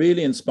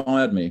 really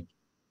inspired me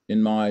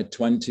in my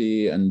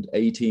 20 and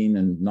 18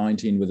 and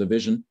 19 with a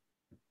vision.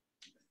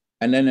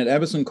 And then at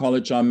Everson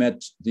College, I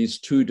met these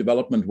two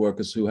development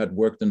workers who had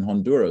worked in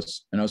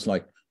Honduras. And I was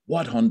like,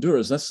 what,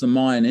 Honduras? That's the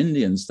Mayan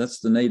Indians. That's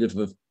the native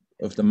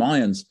of the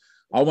Mayans.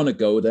 I want to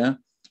go there.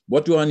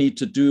 What do I need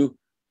to do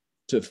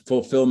to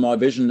fulfill my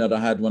vision that I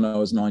had when I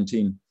was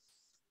 19?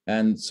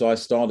 And so I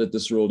started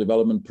this rural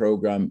development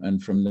program.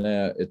 And from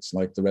there, it's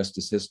like the rest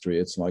is history.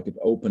 It's like it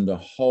opened a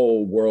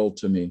whole world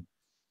to me,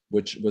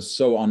 which was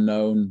so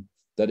unknown,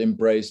 that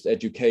embraced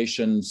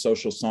education,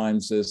 social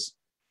sciences,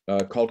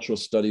 cultural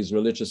studies,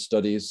 religious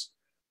studies.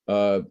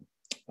 I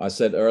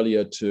said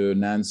earlier to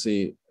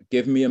Nancy,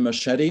 give me a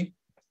machete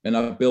and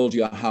I'll build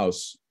you a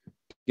house.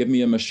 Give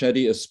me a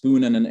machete, a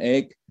spoon and an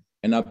egg,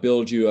 and I'll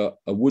build you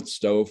a wood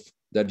stove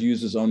that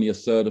uses only a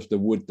third of the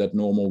wood that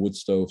normal wood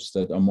stoves,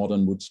 that are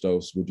modern wood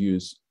stoves, would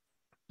use.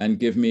 And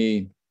give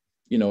me,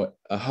 you know,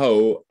 a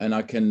hoe, and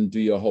I can do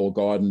your whole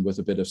garden with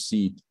a bit of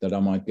seed that I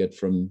might get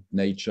from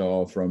nature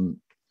or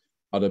from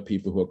other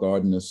people who are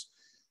gardeners.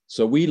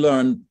 So we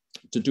learned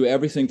to do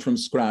everything from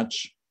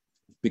scratch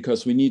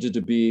because we needed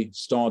to be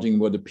starting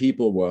where the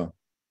people were,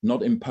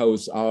 not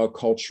impose our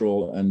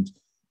cultural and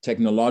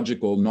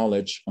technological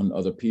knowledge on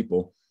other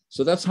people.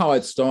 So that's how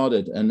it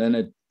started. And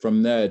then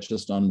from there, it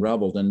just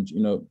unraveled. And,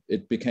 you know,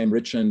 it became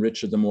richer and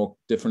richer the more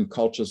different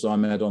cultures I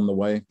met on the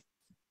way,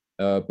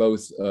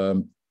 both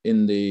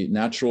in the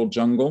natural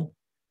jungle,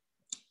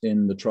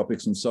 in the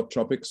tropics and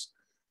subtropics,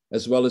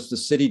 as well as the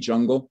city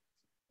jungle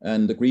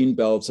and the green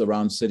belts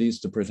around cities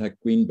to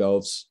protect green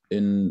belts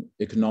in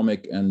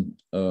economic and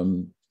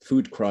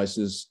food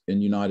crisis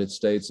in United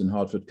States, in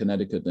Hartford,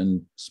 Connecticut,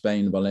 and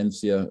Spain,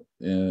 Valencia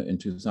in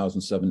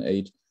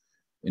 2007-8.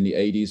 In the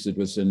 80s, it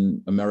was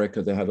in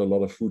America. They had a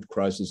lot of food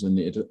crisis in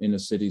the inner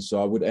cities.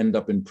 So I would end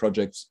up in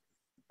projects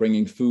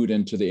bringing food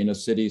into the inner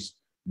cities,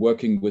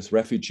 working with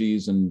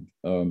refugees and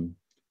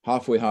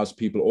halfway house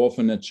people,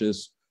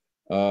 orphanages,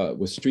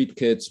 with street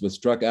kids,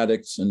 with drug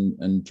addicts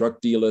and drug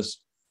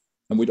dealers.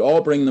 And we'd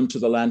all bring them to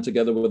the land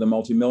together with the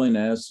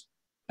multimillionaires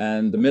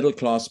and the middle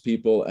class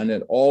people, and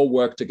it all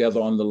worked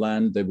together on the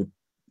land. They would,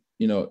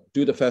 you know,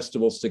 do the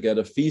festivals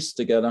together, feast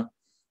together,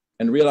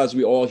 and realize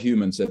we're all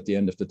humans at the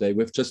end of the day.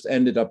 We've just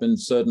ended up in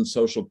certain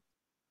social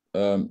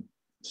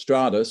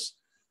stratus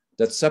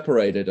that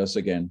separated us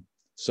again.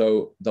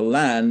 So the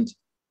land,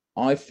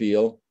 I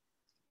feel,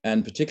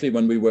 and particularly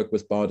when we work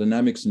with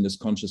biodynamics and this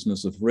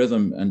consciousness of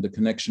rhythm and the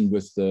connection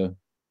with the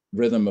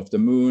rhythm of the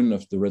moon,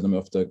 of the rhythm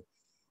of the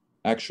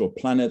actual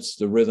planets,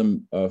 the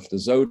rhythm of the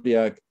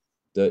zodiac,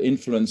 the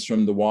influence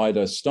from the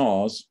wider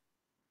stars,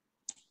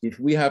 if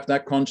we have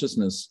that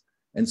consciousness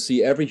and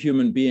see every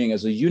human being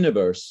as a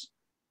universe,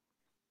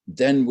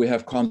 then we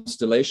have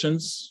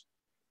constellations.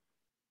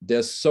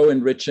 They're so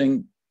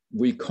enriching.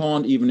 We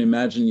can't even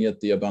imagine yet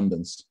the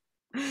abundance.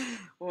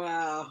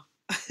 Wow.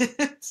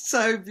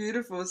 So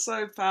beautiful,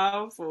 so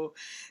powerful,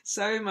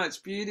 so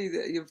much beauty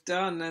that you've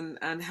done,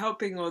 and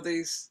helping all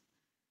these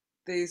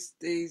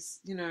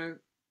you know,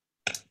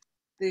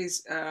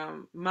 these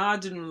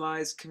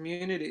marginalized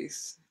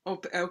communities, or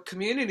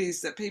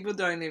communities that people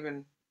don't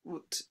even,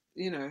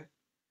 you know.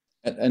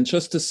 And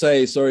just to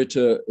say, sorry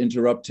to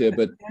interrupt here,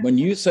 but when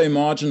you say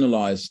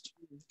marginalized,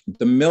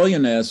 the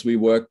millionaires we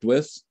worked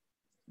with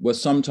were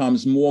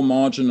sometimes more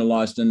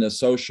marginalized in their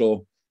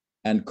social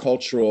and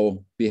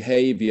cultural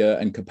behavior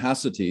and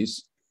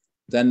capacities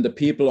than the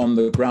people on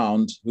the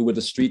ground who were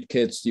the street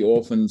kids, the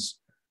orphans,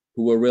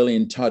 who were really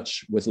in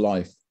touch with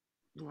life.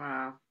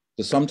 Wow.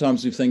 So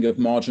sometimes we think of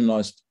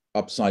marginalized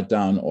upside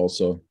down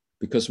also,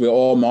 because we're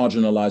all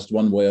marginalized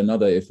one way or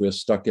another if we're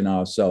stuck in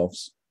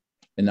ourselves,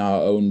 in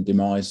our own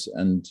demise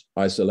and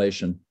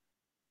isolation.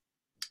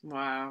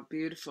 Wow,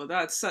 beautiful.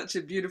 That's such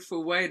a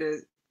beautiful way to,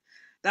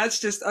 that's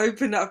just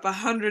opened up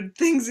 100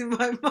 things in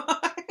my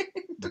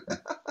mind.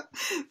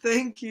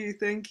 Thank you,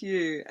 thank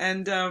you.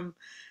 And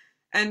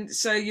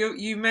so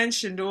you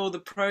mentioned all the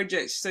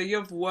projects. So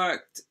you've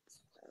worked,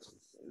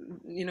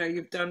 you know,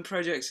 you've done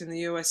projects in the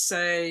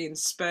USA, in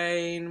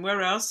Spain.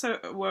 Where else?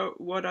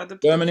 What other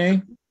places?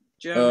 Germany,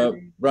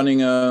 Germany. Running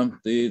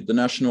the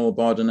national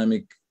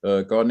biodynamic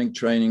gardening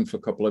training for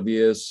a couple of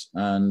years,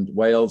 and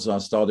Wales. I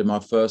started my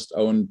first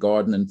own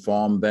garden and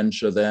farm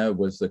venture there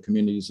with a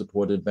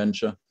community-supported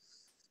venture.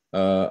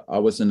 I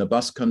was in the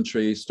Basque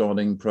Country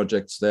starting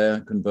projects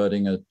there,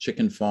 converting a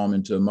chicken farm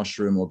into a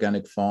mushroom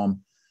organic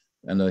farm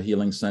and a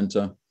healing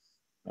center.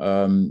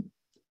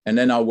 And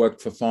then I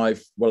worked for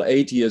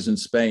 8 years in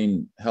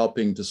Spain,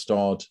 helping to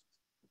start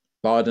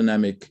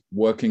biodynamic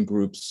working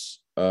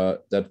groups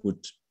that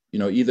would,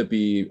 either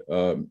be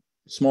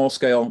small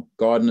scale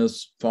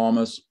gardeners,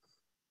 farmers,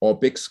 or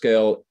big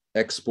scale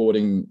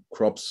exporting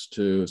crops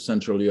to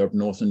Central Europe,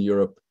 Northern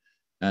Europe,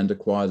 and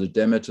acquire the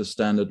Demeter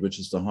standard, which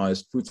is the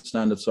highest food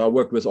standard. So I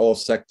worked with all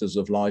sectors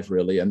of life,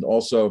 really. And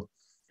also,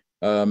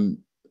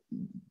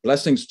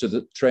 blessings to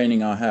the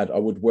training I had, I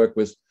would work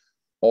with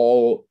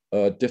all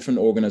different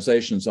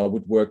organizations. I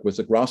would work with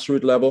the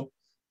grassroots level.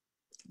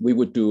 We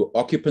would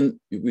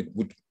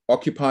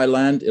occupy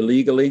land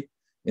illegally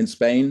in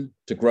Spain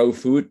to grow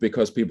food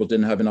because people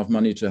didn't have enough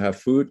money to have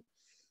food.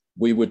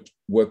 We would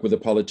work with the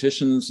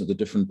politicians, the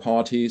different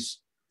parties,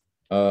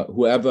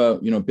 whoever,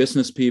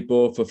 business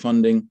people for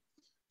funding.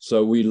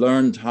 So we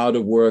learned how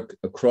to work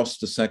across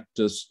the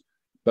sectors,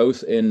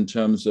 both in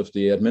terms of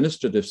the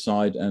administrative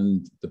side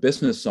and the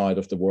business side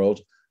of the world,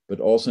 but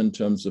also in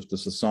terms of the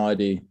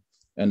society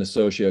and the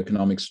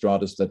socioeconomic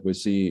stratus that we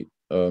see,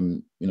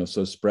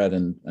 so spread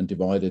and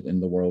divided in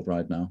the world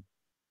right now.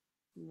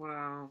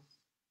 Wow.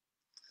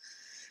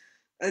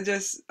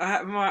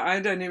 I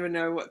don't even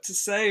know what to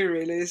say,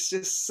 really. It's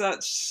just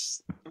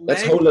such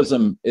That's amazing.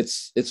 holism.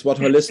 It's what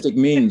holistic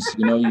means.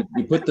 You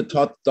put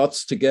the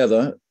dots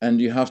together, and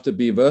you have to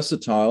be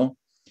versatile,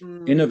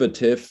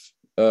 innovative,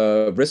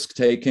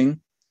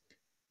 risk-taking.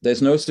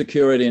 There's no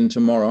security in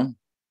tomorrow.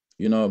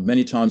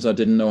 Many times I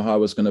didn't know how I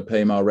was going to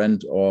pay my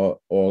rent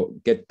or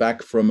get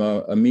back from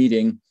a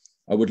meeting.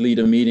 I would lead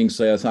a meeting,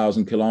 say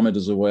 1,000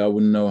 kilometers away. I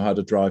wouldn't know how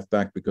to drive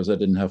back because I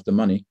didn't have the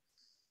money.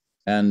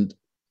 And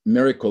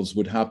miracles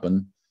would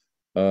happen.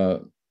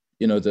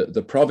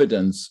 The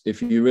providence,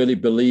 if you really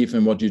believe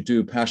in what you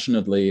do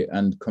passionately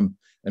and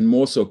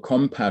more so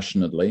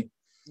compassionately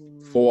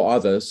for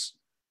others,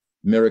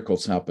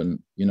 miracles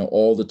happen,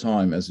 all the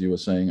time, as you were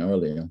saying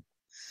earlier.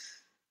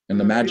 And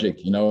the magic,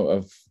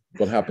 of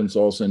what happens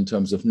also in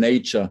terms of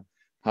nature,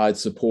 how it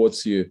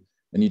supports you.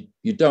 And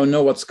you don't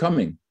know what's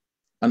coming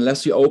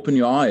unless you open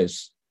your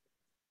eyes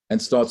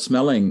and start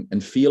smelling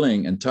and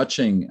feeling and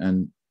touching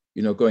and,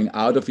 going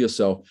out of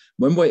yourself.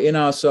 When we're in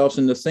ourselves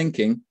in the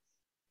thinking,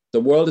 the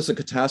world is a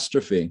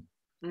catastrophe.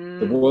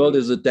 The world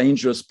is a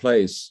dangerous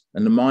place,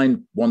 and the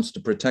mind wants to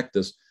protect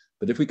us.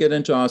 But if we get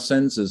into our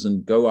senses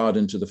and go out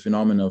into the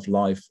phenomena of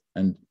life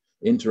and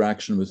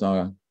interaction with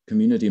our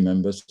community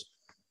members,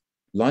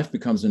 life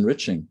becomes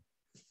enriching,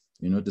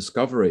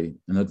 discovery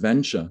and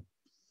adventure.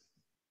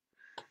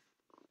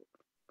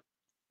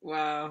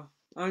 Wow.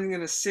 I'm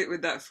going to sit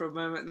with that for a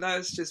moment. That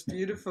was just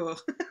beautiful.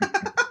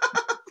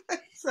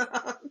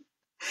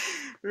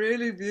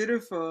 Really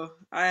beautiful.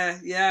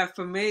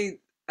 For me,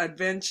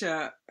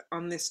 adventure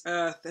on this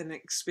earth and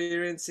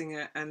experiencing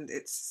it and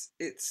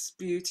its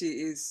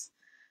beauty is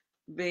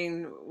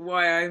being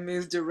why I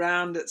moved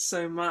around it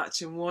so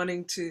much and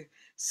wanting to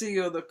see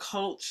all the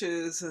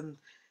cultures and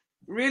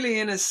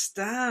really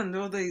understand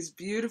all these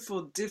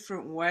beautiful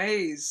different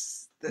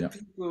ways that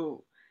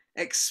people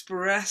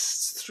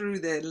expressed through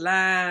their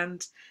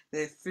land,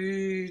 their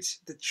food,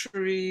 the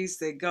trees,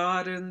 their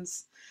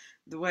gardens,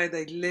 the way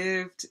they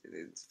lived.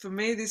 For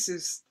me, this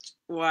is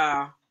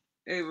wow.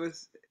 It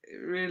was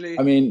really.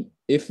 I mean,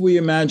 if we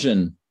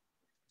imagine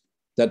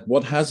that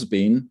what has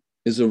been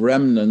is a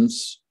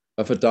remnants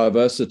of a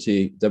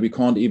diversity that we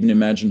can't even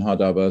imagine how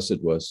diverse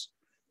it was.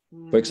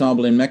 For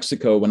example, in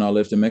Mexico, when I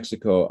lived in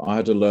Mexico, I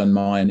had to learn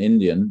Mayan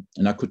Indian,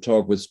 and I could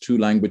talk with 2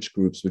 language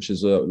groups, which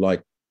is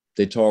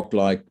they talk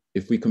like,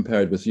 if we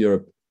compare it with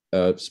Europe,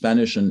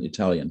 Spanish and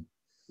Italian.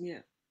 Yeah.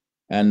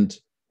 And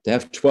they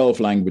have 12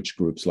 language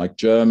groups, like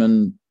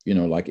German,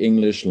 like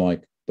English,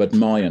 but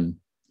Mayan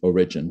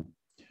origin.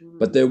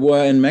 But there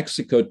were in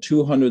Mexico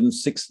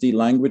 260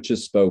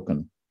 languages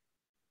spoken.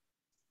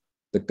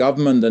 The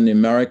government and the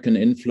American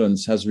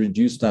influence has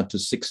reduced that to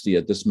 60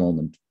 at this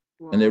moment.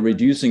 Wow. And they're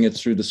reducing it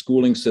through the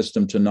schooling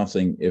system to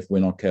nothing if we're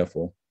not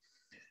careful.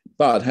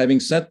 But having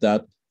said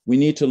that, we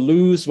need to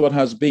lose what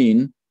has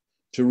been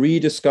to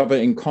rediscover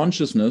in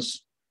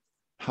consciousness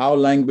how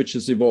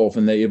languages evolve.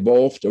 And they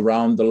evolved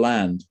around the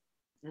land.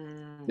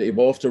 They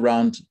evolved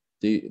around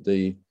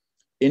the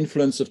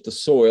influence of the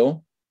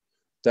soil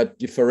that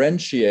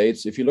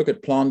differentiates. If you look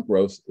at plant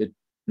growth, it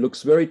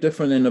looks very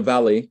different in a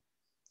valley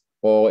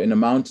or in a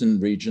mountain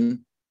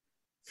region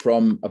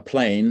from a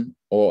plain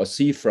or a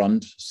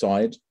seafront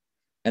side.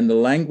 And the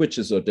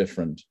languages are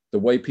different, the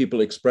way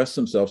people express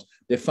themselves.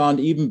 They found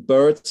even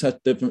birds had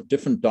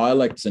different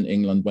dialects in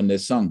England when they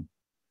sung.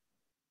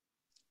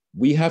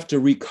 We have to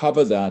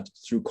recover that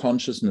through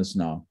consciousness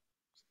now.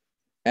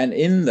 And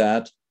in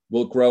that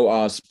will grow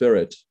our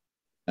spirit.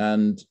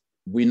 And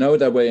we know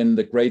that we're in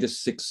the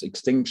greatest 6th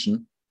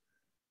extinction.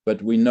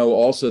 but we know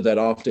also that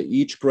after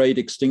each great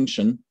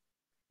extinction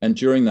and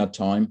during that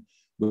time,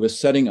 we were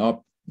setting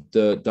up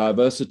the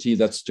diversity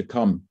that's to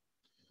come.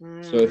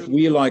 So if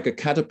we, like a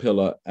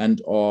caterpillar,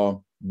 and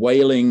are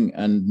wailing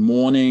and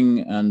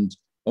mourning and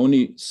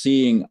only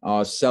seeing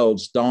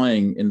ourselves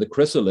dying in the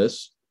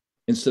chrysalis,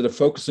 instead of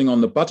focusing on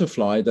the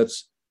butterfly,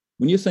 that's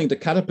when you think the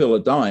caterpillar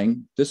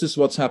dying, this is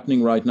what's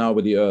happening right now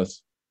with the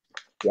earth.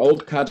 The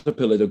old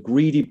caterpillar, the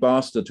greedy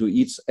bastard who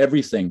eats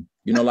everything,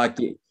 you know, like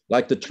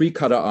the tree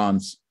cutter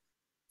ants,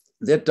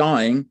 they're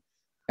dying,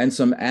 and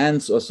some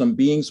ants or some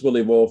beings will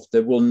evolve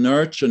that will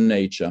nurture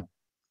nature.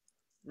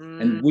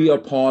 And we are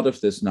part of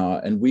this now,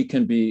 and we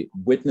can be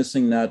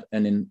witnessing that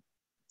and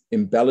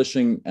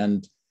embellishing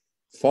and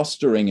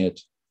fostering it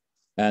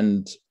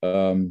and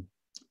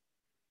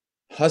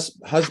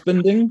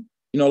husbanding,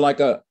 you know, like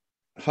a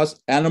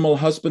animal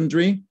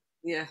husbandry,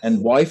 and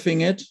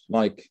wifing it,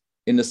 like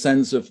in the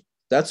sense of,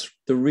 that's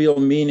the real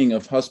meaning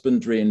of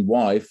husbandry and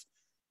wife,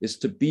 is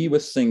to be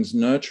with things,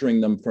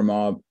 nurturing them from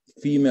our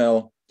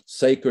female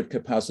sacred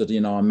capacity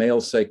and our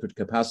male sacred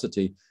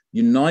capacity,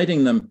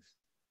 uniting them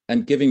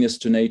and giving this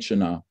to nature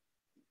now.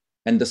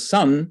 And the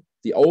sun,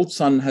 the old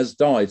sun has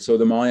died, so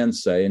the Mayans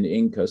say, and the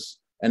Incas,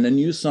 and the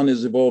new sun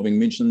is evolving,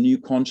 means a new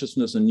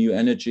consciousness and new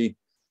energy.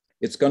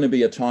 It's going to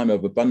be a time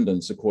of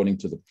abundance according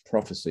to the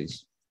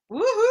prophecies.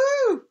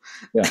 Woohoo!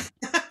 Yeah.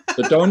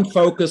 So don't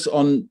focus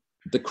on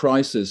the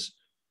crisis.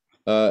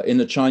 In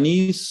the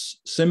Chinese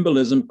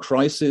symbolism,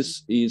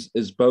 crisis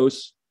is both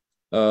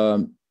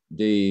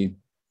the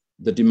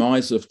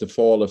demise of the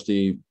fall of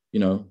the, you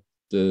know,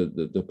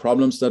 the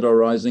problems that are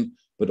arising,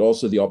 but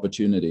also the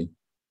opportunity.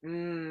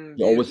 You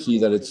always see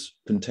that it's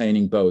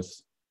containing both.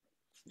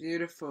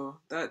 Beautiful.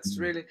 That's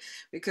really,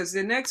 because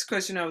the next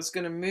question I was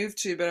going to move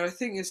to, but I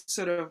think you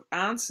sort of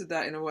answered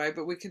that in a way,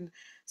 but we can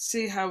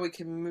see how we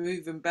can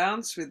move and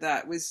bounce with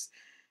that,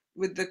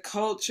 with the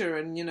culture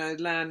and, you know,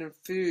 land and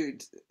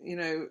food. You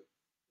know,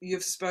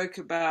 you've spoke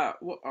about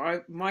what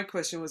my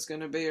question was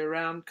going to be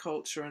around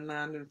culture and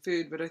land and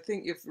food, but I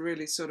think you've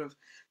really sort of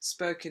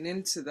spoken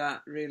into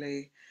that,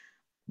 really.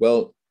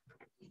 Well,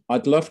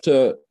 I'd love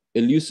to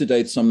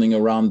elucidate something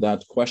around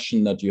that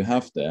question that you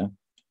have there,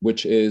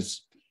 which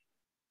is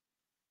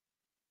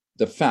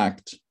the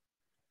fact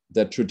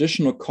that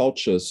traditional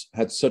cultures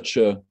had such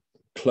a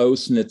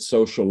close-knit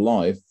social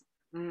life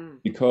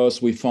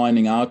because we're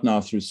finding out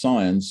now through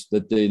science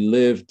that they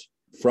lived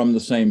from the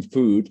same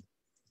food,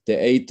 they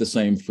ate the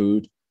same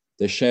food,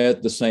 they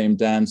shared the same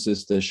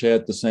dances, they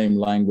shared the same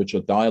language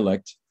or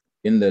dialect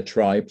in their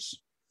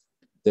tribes,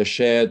 they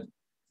shared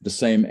the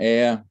same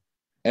air,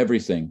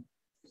 everything.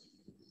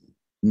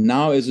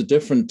 Now is a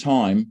different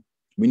time.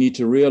 We need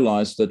to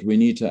realize that we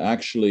need to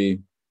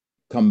actually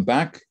come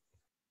back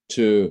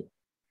to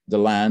the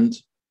land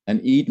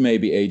and eat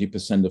maybe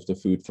 80% of the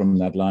food from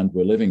that land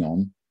we're living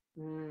on.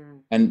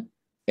 And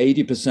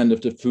 80%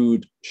 of the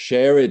food,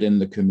 share it in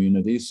the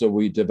community. So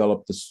we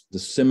develop the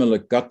similar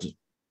gut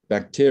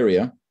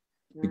bacteria,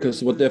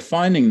 because what they're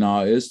finding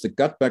now is the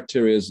gut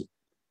bacteria is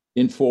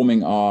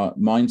informing our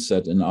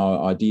mindset and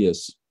our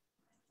ideas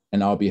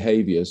and our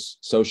behaviors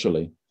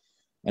socially.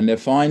 And they're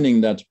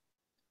finding that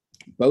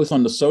both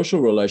on the social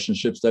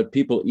relationships, that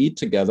people eat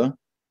together,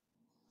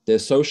 they're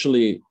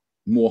socially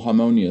more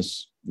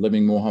harmonious,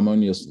 living more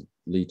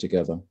harmoniously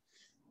together.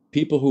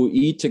 People who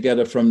eat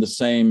together from the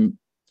same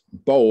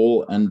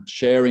bowl and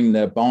sharing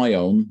their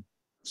biome,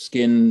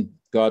 skin,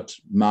 gut,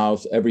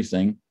 mouth,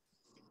 everything,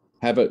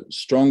 have a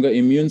stronger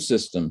immune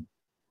system.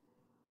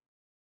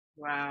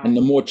 Wow. And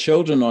the more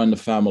children are in the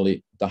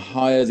family, the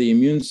higher the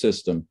immune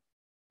system.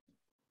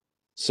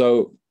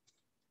 So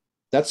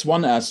that's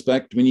one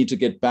aspect. We need to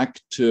get back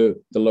to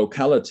the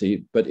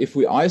locality. But if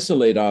we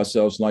isolate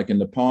ourselves, like in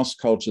the past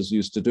cultures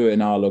used to do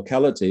in our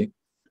locality,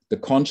 the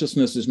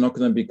consciousness is not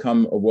going to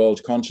become a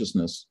world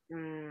consciousness.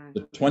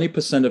 The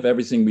 20% of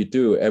everything we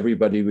do,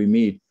 everybody we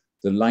meet,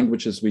 the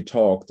languages we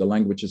talk, the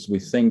languages we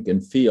think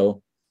and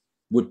feel,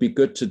 would be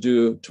good to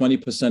do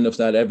 20% of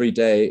that every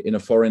day in a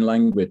foreign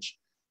language,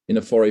 in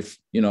a foreign,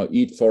 you know,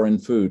 eat foreign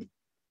food.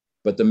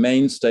 But the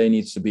mainstay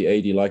needs to be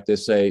 80, like they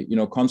say, you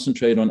know,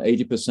 concentrate on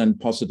 80%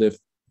 positive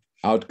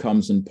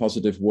outcomes and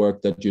positive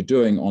work that you're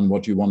doing on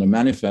what you want to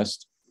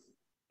manifest,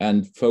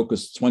 and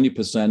focus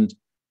 20%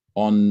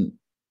 on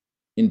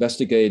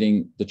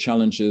investigating the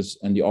challenges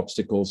and the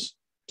obstacles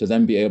to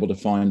then be able to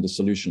find the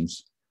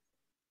solutions.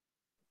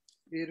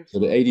 Beautiful. So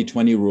the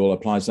 80-20 rule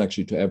applies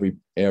actually to every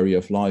area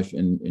of life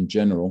in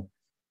general.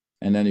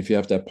 And then if you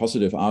have that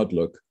positive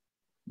outlook,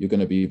 you're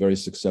going to be very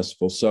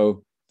successful.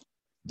 So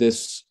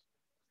this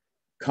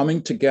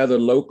coming together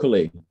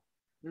locally,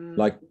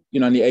 like, you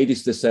know, in the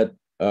 80s, they said,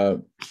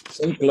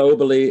 think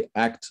globally,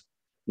 act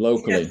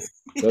locally.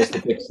 Yes. That's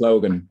the big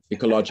slogan,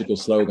 ecological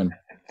slogan.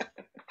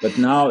 But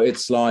now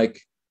it's like,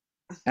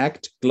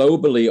 act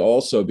globally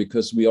also,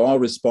 because we are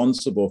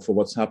responsible for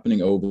what's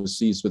happening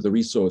overseas with the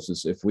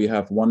resources. If we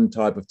have one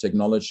type of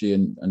technology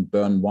and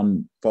burn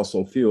one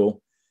fossil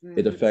fuel,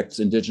 it affects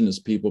indigenous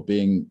people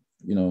being,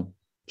 you know,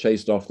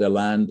 chased off their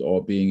land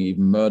or being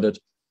even murdered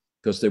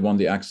because they want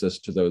the access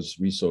to those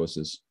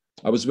resources.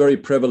 I was very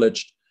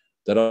privileged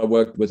that I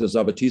worked with the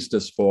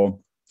Zapatistas for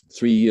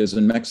 3 years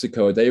in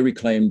Mexico. They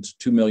reclaimed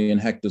 2 million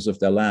hectares of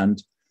their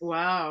land.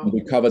 Wow. And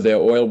recovered their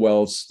oil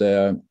wells,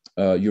 their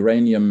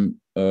uranium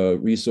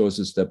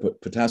resources, their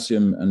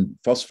potassium and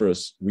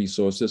phosphorus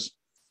resources,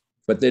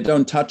 but they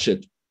don't touch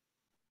it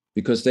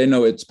because they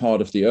know it's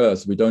part of the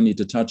earth. We don't need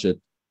to touch it.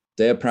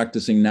 They're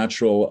practicing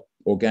natural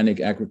organic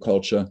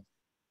agriculture,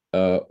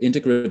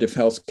 integrative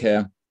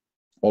healthcare,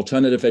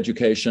 alternative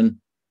education,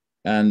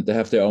 and they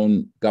have their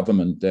own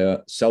government.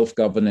 They're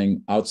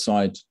self-governing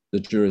outside the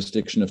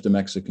jurisdiction of the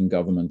Mexican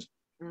government.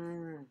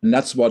 And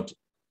that's what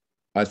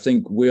I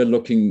think we're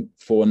looking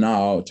for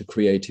now to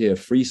create here,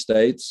 free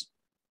states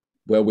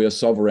where we are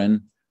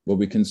sovereign, where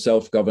we can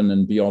self-govern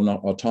and be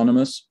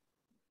autonomous,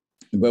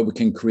 where we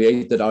can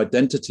create that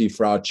identity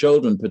for our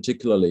children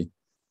particularly.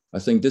 I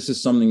think this is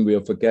something we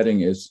are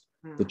forgetting is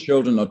the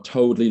children are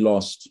totally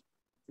lost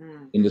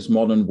in this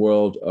modern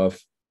world of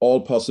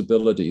all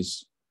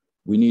possibilities.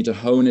 We need to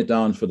hone it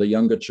down for the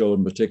younger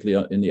children,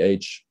 particularly in the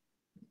age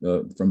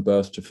from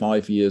birth to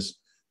 5 years,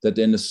 that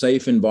in a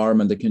safe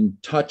environment, they can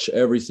touch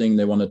everything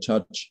they want to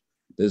touch.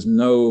 There's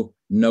no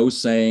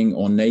saying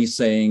or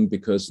naysaying,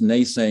 because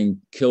naysaying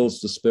kills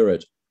the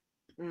spirit.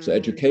 So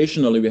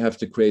educationally, we have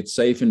to create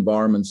safe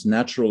environments,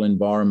 natural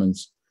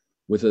environments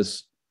with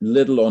as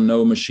little or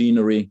no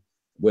machinery,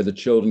 where the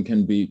children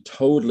can be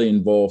totally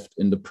involved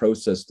in the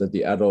process, that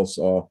the adults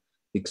are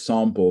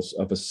examples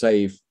of a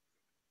safe,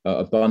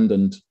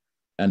 abundant,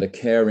 and a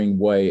caring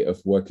way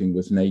of working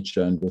with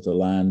nature and with the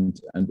land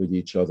and with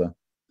each other.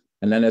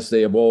 And then as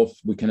they evolve,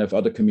 we can have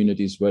other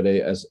communities where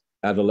they, as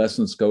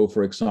adolescents, go,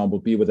 for example,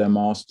 be with their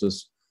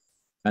masters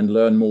and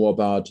learn more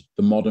about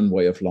the modern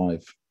way of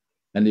life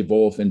and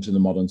evolve into the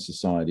modern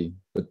society.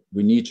 But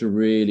we need to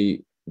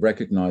really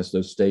recognize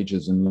those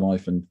stages in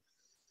life. And,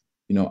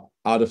 you know,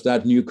 out of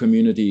that, new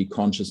community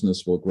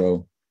consciousness will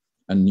grow,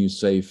 and new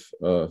safe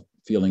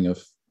feeling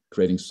of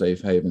creating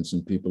safe havens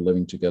and people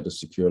living together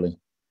securely.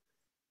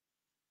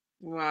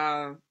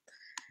 Wow.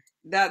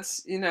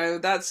 That's, you know,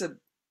 that's a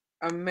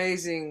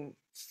amazing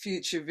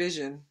future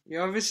vision.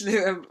 You're obviously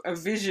a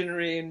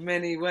visionary in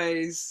many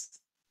ways,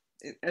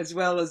 as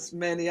well as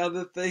many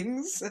other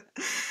things.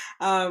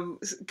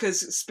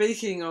 Because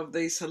speaking of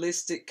these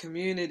holistic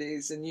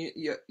communities, and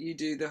you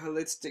do the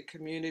holistic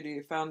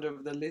community, founder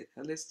of the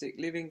holistic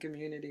living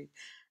community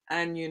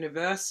and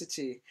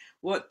university,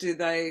 what do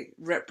they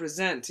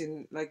represent?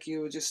 In, like, you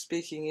were just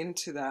speaking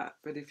into that,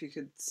 but if you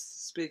could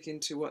speak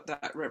into what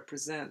that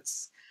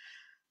represents.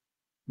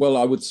 Well,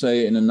 I would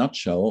say in a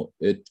nutshell,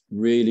 it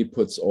really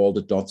puts all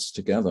the dots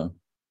together.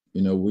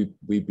 You know,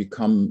 we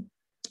become,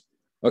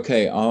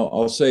 okay,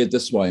 I'll say it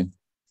this way.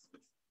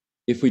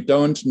 If we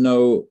don't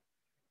know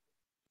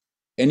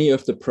any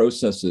of the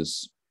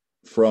processes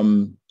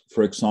from,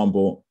 for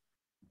example,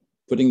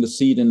 putting the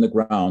seed in the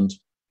ground,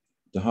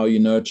 to how you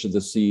nurture the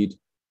seed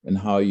and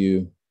how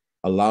you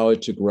allow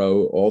it to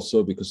grow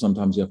also, because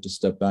sometimes you have to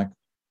step back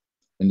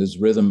in this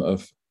rhythm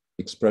of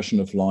expression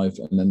of life,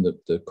 and then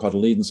the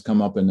cotyledons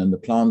come up, and then the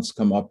plants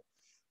come up,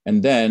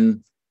 and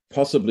then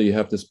possibly you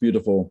have this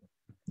beautiful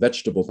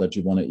vegetable that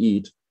you want to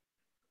eat,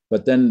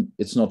 but then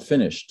it's not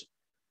finished.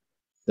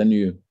 Then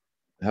you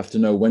have to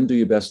know, when do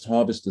you best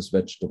harvest this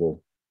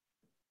vegetable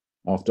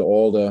after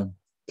all the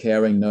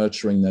caring,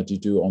 nurturing that you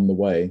do on the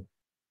way,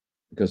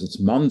 because it's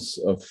months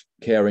of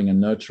caring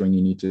and nurturing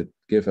you need to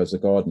give as a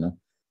gardener.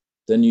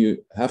 Then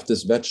you have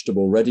this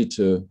vegetable ready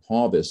to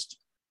harvest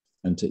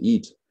and to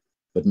eat,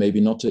 but maybe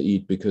not to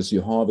eat because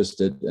you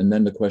harvested. And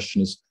then the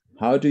question is,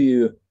 how do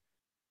you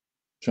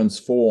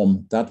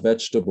transform that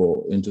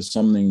vegetable into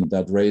something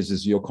that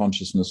raises your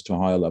consciousness to a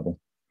higher level?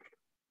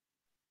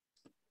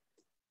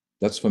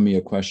 That's for me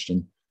a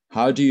question.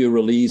 How do you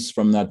release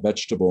from that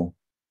vegetable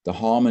the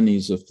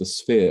harmonies of the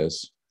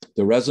spheres,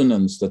 the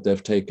resonance that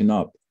they've taken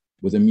up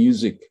with the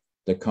music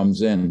that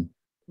comes in,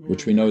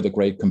 which we know the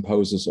great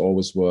composers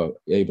always were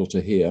able to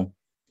hear?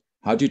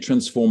 How do you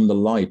transform the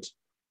light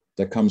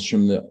that comes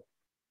from the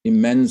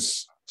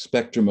immense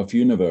spectrum of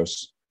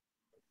universe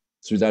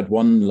through that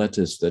one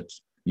lettuce that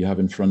you have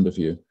in front of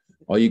you?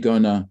 Are you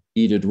going to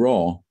eat it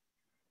raw,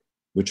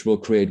 which will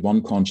create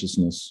one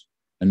consciousness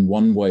and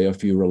one way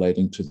of you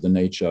relating to the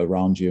nature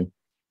around you,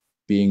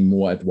 being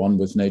more at one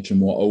with nature,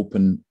 more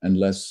open and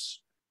less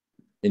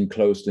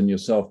enclosed in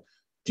yourself?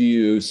 Do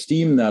you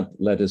steam that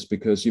lettuce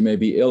because you may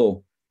be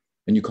ill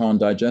and you can't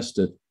digest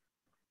it?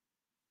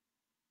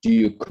 Do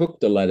you cook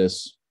the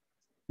lettuce?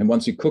 And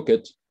once you cook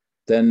it,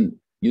 then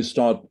you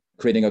start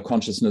creating a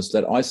consciousness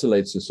that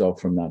isolates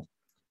yourself from that.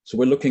 So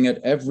we're looking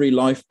at every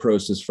life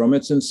process from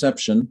its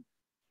inception,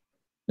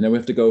 and then we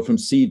have to go from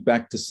seed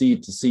back to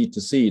seed to seed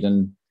to seed,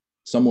 and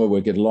somewhere we'll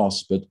get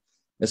lost, but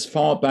as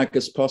far back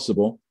as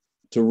possible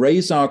to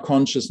raise our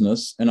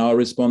consciousness and our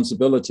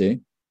responsibility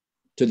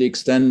to the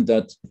extent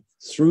that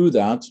through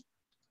that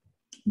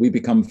we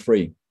become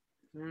free.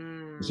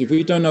 So if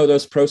we don't know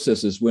those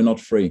processes, we're not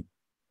free.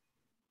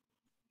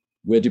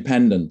 We're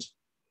dependent.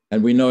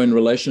 And we know in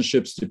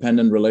relationships,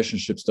 dependent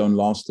relationships don't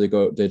last. They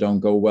don't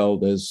go well.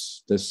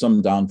 There's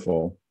some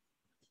downfall.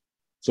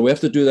 So we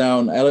have to do that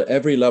on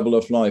every level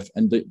of life.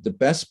 And the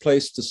best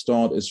place to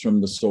start is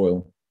from the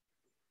soil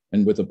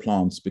and with the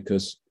plants,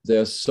 because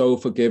they're so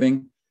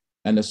forgiving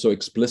and they're so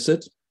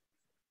explicit.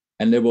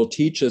 And they will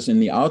teach us in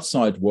the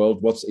outside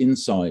world what's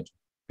inside,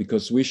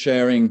 because we're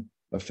sharing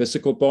a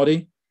physical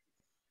body,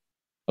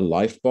 a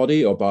life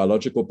body or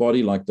biological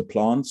body like the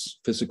plants,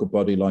 physical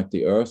body like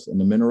the earth and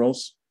the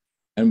minerals.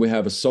 And we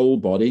have a soul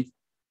body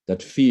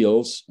that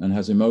feels and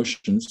has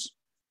emotions.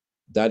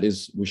 That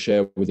is, we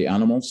share with the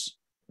animals.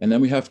 And then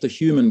we have the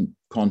human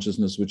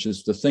consciousness, which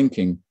is the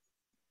thinking,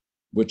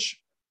 which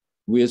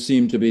we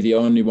seem to be the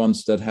only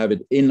ones that have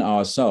it in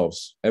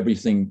ourselves.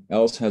 Everything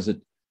else has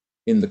it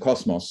in the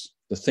cosmos.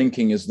 The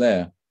thinking is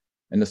there.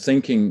 And the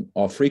thinking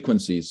are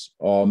frequencies,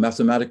 or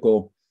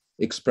mathematical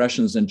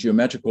expressions and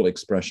geometrical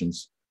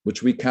expressions,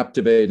 which we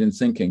captivate in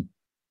thinking.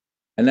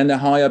 And then the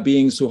higher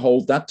beings who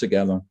hold that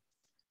together.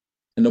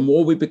 And the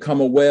more we become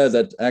aware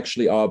that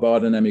actually our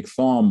biodynamic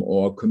farm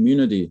or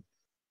community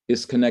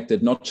is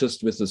connected not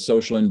just with the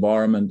social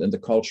environment and the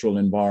cultural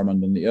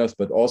environment on the earth,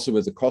 but also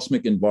with the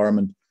cosmic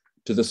environment,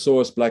 to the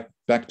source,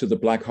 back to the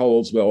black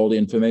holes where all the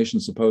information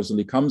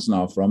supposedly comes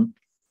now from,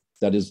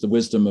 that is the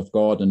wisdom of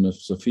God and of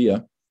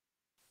Sophia,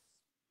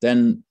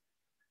 then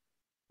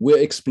we're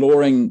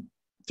exploring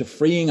to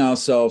freeing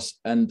ourselves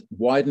and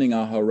widening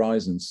our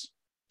horizons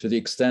to the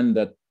extent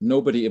that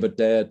nobody ever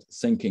dared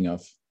thinking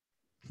of.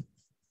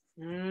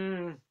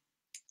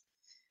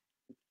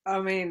 I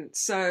mean,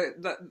 so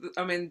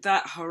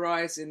that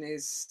horizon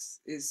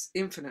is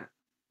infinite.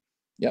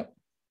 Yep.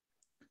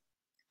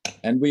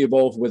 And we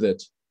evolve with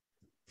it.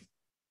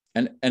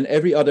 And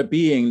every other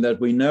being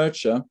that we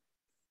nurture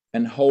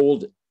and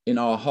hold in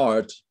our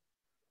heart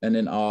and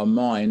in our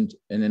mind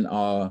and in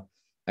our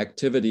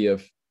activity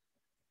of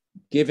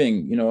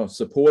giving,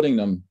 supporting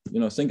them,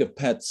 think of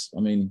pets.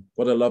 I mean,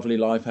 what a lovely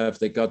life have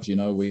they got,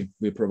 we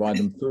provide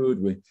them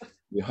food,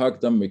 we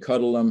hug them, we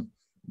cuddle them,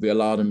 we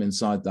allow them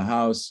inside the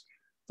house.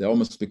 They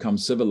almost become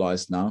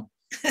civilized now.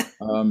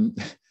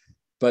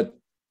 But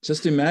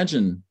just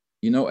imagine,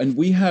 and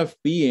we have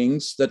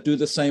beings that do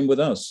the same with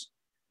us,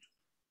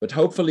 but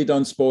hopefully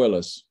don't spoil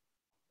us,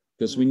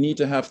 because we need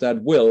to have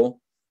that will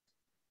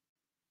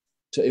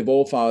to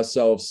evolve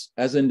ourselves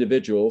as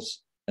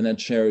individuals and then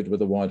share it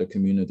with a wider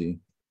community.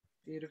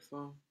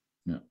 Beautiful.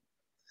 Yeah.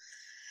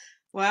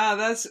 Wow,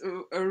 that's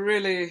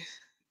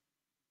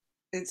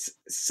it's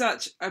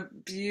such a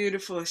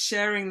beautiful,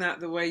 sharing that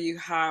the way you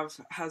have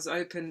has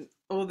opened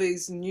all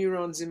these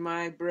neurons in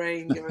my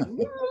brain going,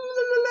 la,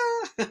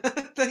 la, la,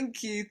 la.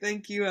 Thank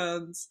you,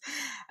 Hans.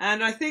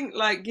 And I think,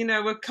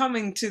 we're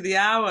coming to the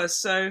hour,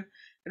 so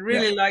I'd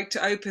really like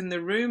to open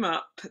the room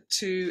up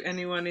to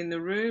anyone in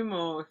the room,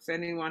 or if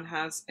anyone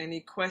has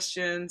any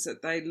questions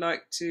that they'd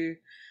like to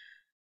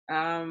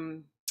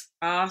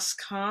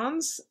ask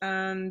Hans,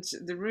 and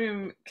the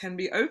room can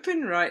be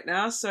open right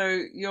now, so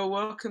you're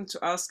welcome to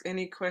ask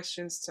any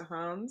questions to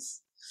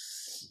Hans.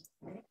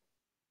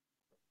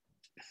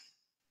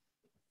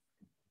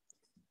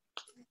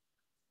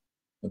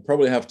 I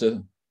probably have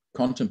to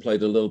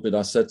contemplate a little bit.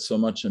 I said so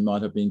much and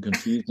might have been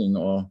confusing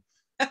or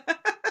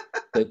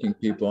taking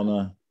people on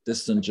a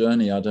distant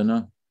journey. I don't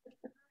know.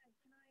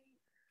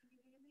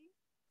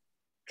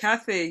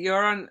 Kathy,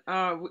 you're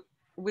on.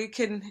 We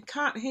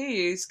can't hear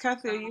you. Is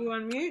Kathy, are you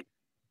on mute?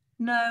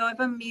 No, I've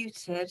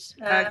unmuted.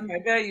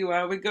 Okay, there you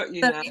are. We got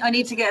you now. I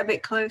need to get a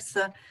bit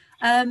closer.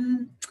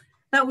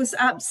 That was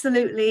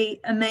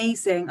absolutely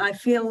amazing. I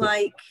feel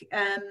like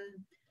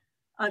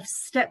I've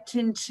stepped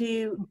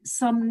into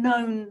some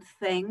known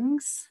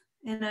things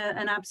in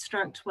an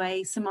abstract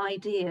way, some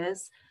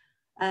ideas,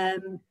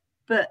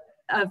 but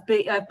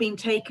I've been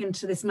taken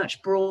to this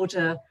much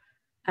broader,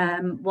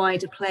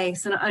 wider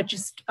place, and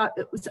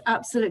it was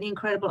absolutely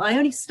incredible. I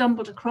only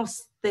stumbled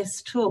across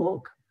this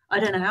talk. I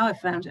don't know how I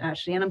found it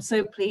actually, and I'm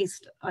so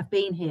pleased I've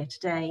been here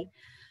today.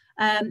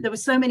 There were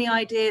so many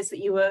ideas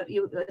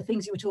that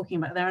things you were talking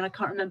about there, and I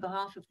can't remember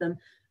half of them.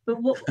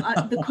 But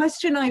the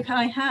question I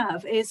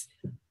have is,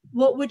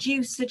 what would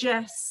you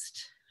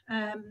suggest,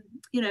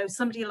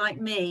 somebody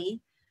like me,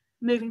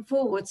 moving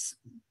forwards,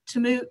 to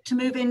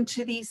move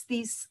into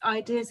these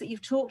ideas that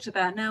you've talked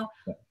about? Now,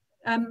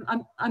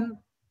 I'm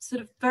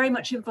sort of very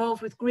much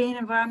involved with green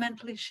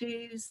environmental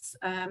issues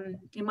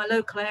in my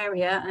local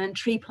area and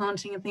tree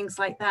planting and things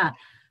like that.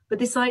 But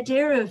this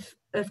idea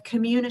of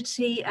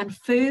community and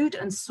food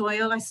and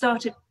soil, I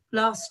started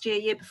last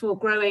year before,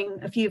 growing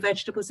a few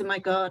vegetables in my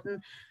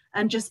garden,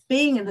 and just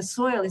being in the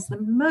soil is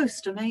the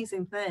most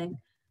amazing thing.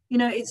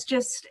 It's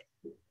just,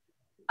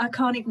 I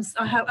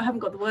haven't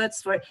got the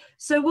words for it.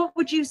 So what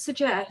would you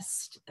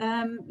suggest,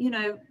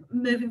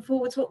 moving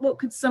forwards? What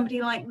could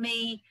somebody like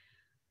me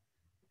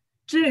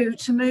do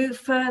to move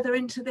further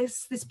into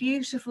this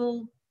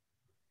beautiful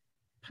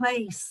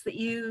place that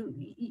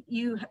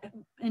you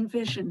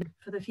envision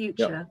for the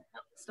future,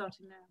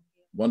 starting now?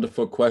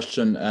 Wonderful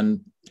question,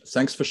 and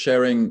thanks for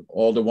sharing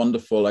all the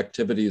wonderful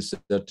activities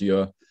that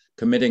you're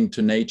committing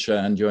to nature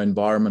and your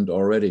environment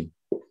already,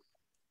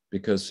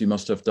 because you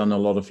must have done a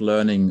lot of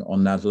learning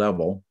on that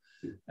level.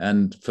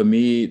 And for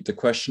me, the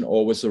question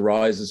always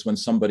arises when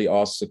somebody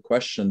asks a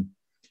question,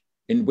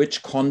 in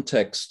which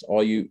context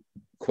are you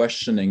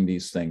questioning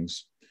these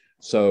things?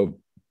 So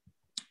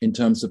in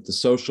terms of the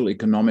social,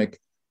 economic,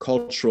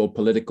 cultural,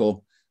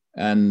 political,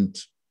 and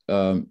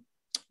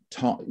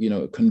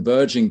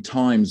converging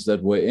times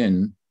that we're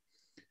in,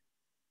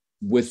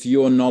 with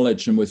your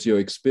knowledge and with your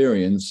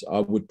experience, I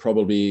would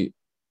probably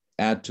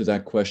add to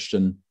that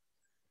question,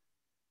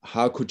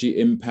 how could you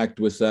impact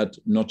with that,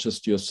 not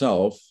just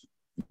yourself?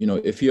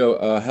 If you're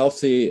a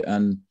healthy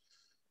and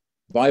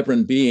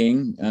vibrant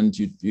being and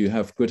you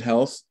have good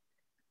health,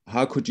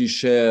 how could you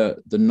share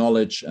the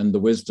knowledge and the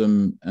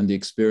wisdom and the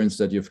experience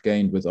that you've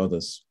gained with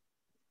others?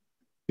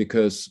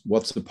 Because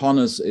what's upon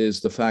us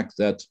is the fact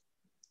that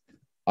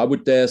I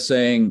would dare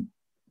saying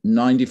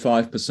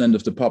 95%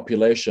 of the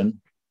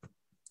population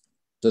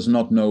does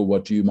not know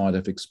what you might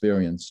have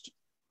experienced.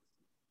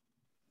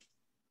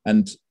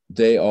 And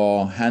they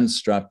are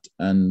hand-strapped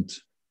and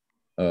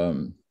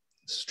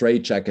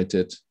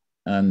straitjacketed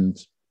and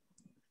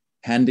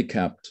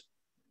handicapped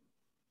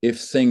if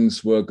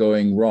things were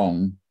going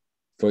wrong.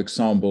 For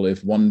example,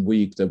 if 1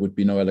 week there would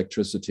be no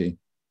electricity,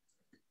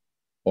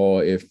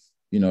 or if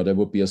there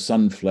would be a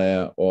sun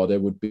flare, or there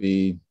would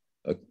be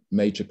a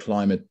major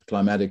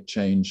climatic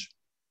change,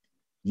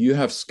 you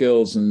have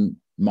skills and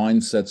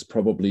mindsets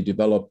probably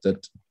developed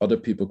that other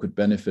people could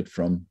benefit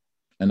from.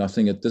 And I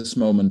think at this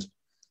moment,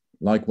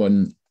 like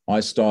when I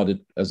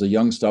started as a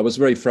youngster, I was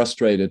very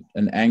frustrated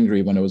and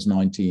angry when I was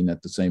 19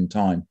 at the same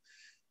time.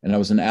 And I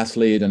was an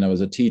athlete, and I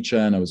was a teacher,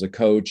 and I was a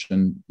coach,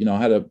 and I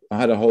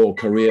had a whole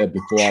career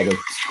before I was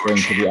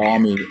going to the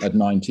army at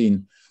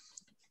 19.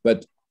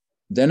 But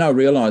then I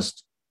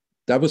realized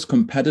that was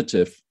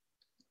competitive.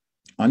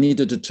 I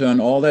needed to turn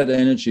all that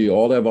energy,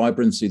 all that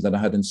vibrancy that I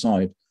had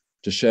inside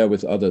to share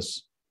with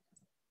others,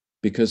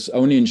 because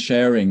only in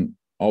sharing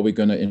are we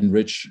going to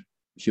enrich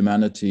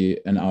humanity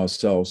and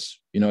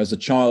ourselves. As a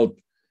child,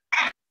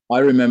 I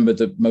remember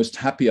the most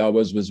happy I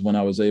was when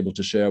I was able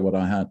to share what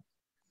I had.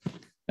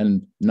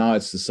 And now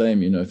it's the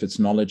same, if it's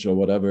knowledge or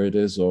whatever it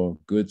is, or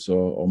goods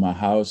or my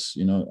house,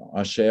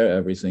 I share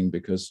everything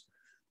because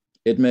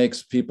it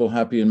makes people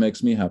happy and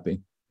makes me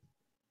happy.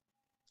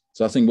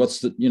 So I think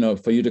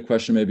for you to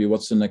question maybe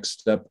what's the next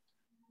step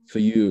for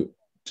you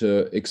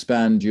to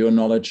expand your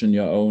knowledge and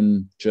your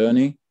own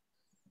journey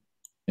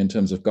in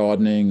terms of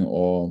gardening,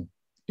 or,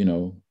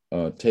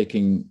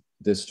 taking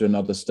this to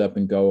another step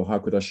and go, how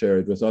could I share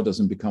it with others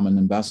and become an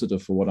ambassador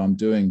for what I'm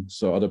doing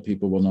so other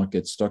people will not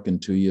get stuck in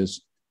 2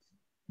 years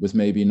with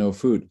maybe no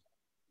food?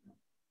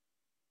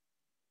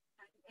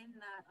 And in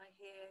that, I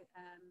hear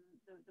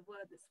the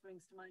word that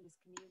springs to mind is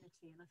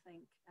community. And I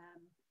think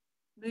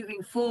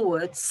moving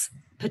forwards,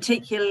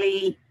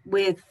 particularly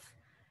with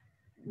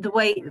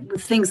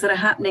things that are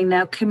happening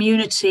now,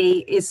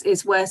 community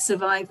is where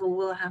survival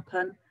will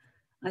happen,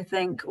 I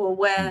think, or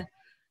where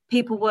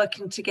people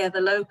working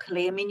together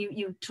locally. I mean,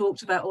 you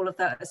talked about all of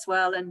that as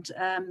well, and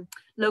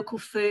local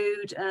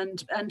food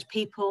and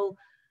people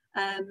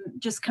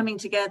just coming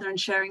together and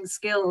sharing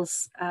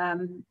skills.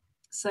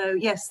 So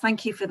yes,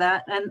 thank you for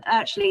that. And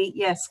actually,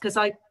 yes, because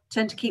I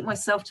tend to keep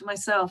myself to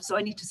myself, so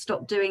I need to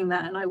stop doing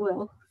that, and I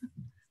will.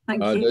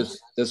 Thank you.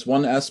 There's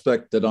one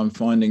aspect that I'm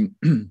finding.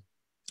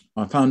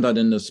 I found that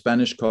in the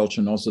Spanish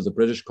culture and also the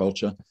British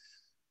culture.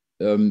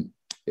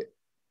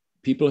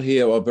 People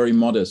here are very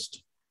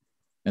modest,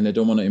 and they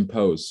don't want to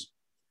impose,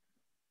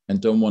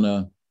 and don't want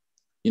to,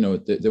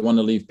 they want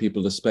to leave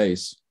people the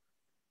space.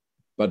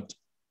 But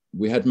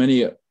we had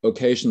many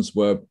occasions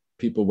where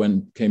people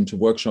came to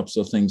workshops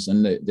or things,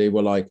 and they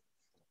were like,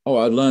 oh,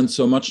 I learned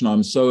so much now.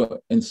 I'm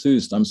so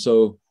enthused. I'm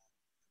so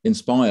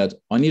inspired.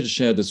 I need to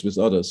share this with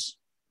others.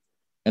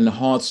 And the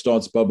heart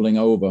starts bubbling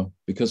over,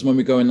 because when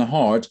we go in the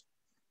heart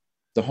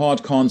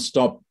can't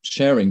stop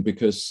sharing,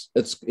 because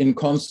it's in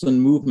constant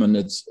movement.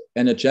 It's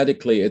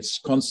energetically, it's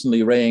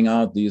constantly raying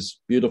out these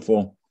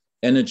beautiful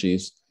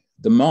energies.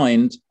 The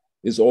mind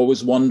is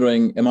always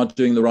wondering, am I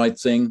doing the right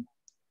thing?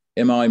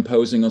 Am I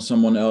imposing on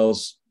someone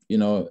else?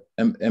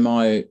 Am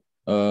I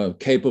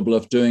capable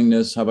of doing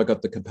this? Have I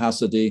got the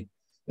capacity?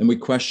 And we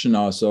question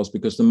ourselves,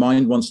 because the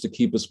mind wants to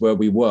keep us where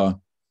we were.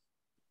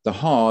 The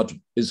heart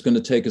is going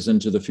to take us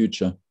into the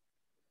future.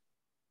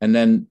 And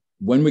then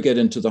when we get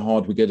into the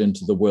heart, we get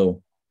into the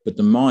will. But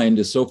the mind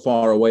is so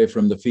far away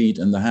from the feet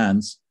and the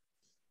hands.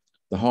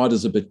 The heart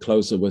is a bit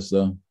closer with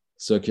the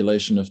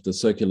circulation of the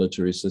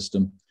circulatory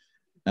system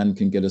and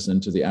can get us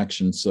into the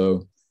action.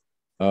 So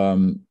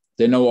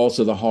they know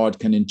also the heart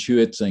can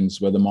intuit things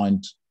where the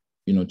mind,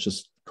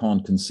 just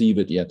can't conceive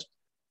it yet.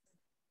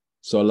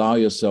 So allow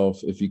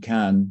yourself, if you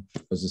can,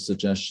 as a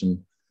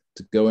suggestion,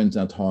 to go into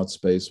that heart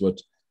space.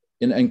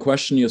 And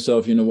question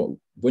yourself,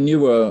 when you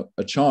were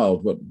a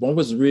child, what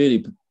was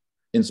really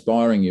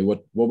inspiring you?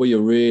 What were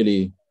you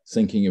really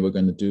thinking you were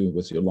going to do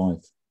with your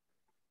life?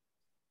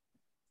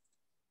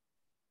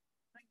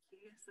 Thank you.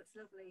 Yes, that's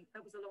lovely.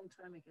 That was a long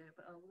time ago,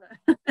 but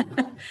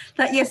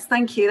I'll yes,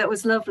 thank you. That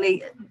was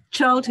lovely.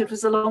 Childhood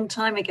was a long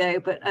time ago,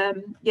 but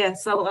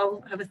yes,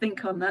 I'll have a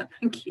think on that.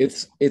 Thank you.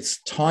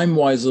 It's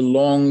time-wise a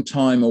long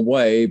time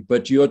away,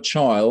 but your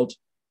child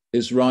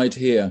is right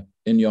here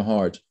in your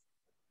heart.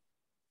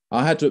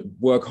 I had to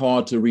work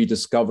hard to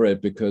rediscover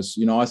it because,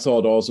 I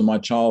thought also my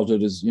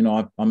childhood is,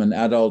 I'm an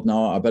adult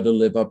now, I better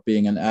live up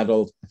being an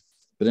adult.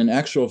 But in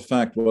actual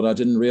fact, what I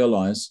didn't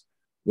realize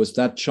was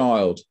that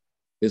child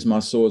is my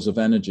source of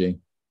energy.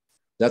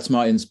 That's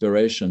my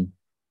inspiration.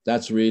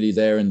 That's really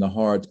there in the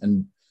heart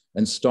and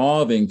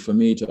starving for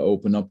me to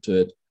open up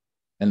to it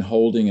and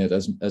holding it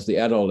as the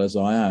adult as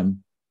I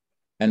am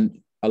and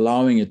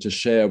allowing it to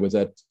share with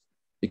that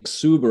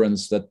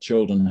exuberance that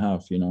children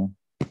have,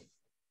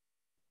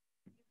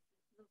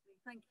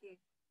 Thank you.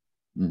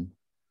 Mm.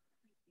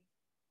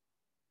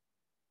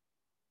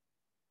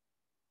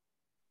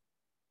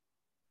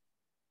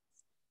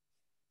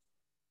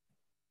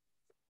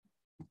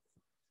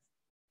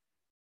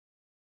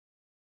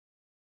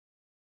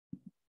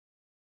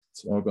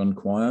 It's all gone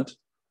quiet.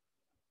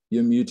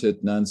 You're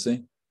muted,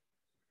 Nancy.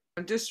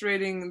 I'm just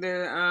reading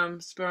the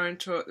Sparrow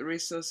Taught, the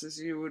resources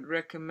you would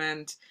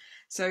recommend.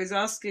 So he's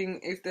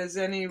asking if there's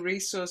any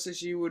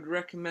resources you would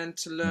recommend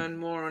to learn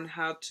more on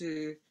how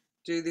to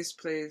do this,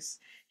 please.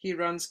 He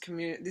runs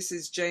this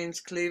is James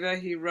Cleaver.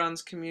 He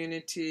runs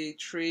community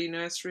tree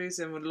nurseries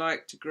and would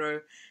like to grow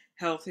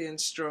healthy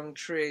and strong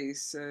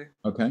trees. So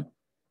okay,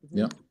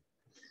 yeah.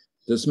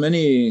 There's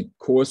many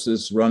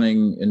courses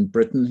running in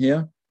Britain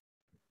here.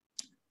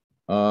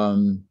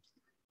 I'm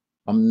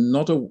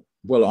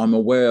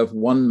aware of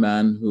one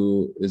man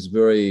who is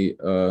very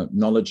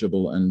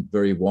knowledgeable and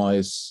very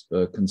wise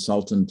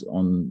consultant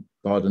on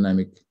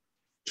biodynamic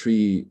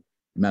tree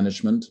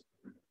management,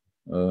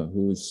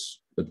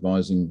 who's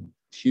advising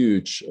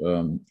huge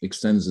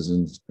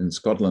extensions in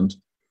Scotland.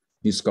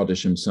 He's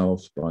Scottish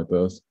himself by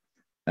birth,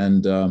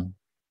 and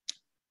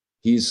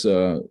he's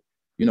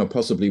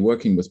possibly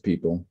working with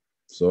people.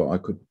 So I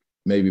could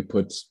maybe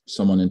put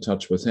someone in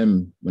touch with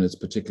him when it's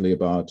particularly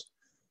about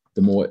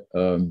the more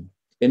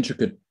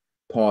intricate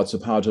parts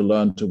of how to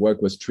learn to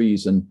work with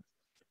trees. And,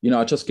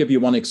 I'll just give you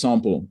one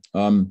example.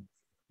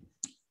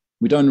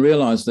 We don't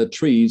realize that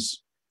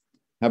trees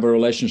have a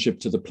relationship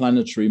to the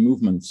planetary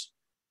movements.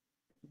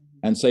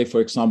 And say, for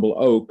example,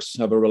 oaks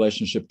have a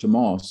relationship to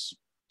Mars.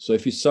 So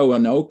if you sow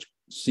an oak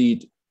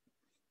seed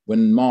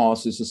when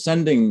Mars is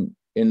ascending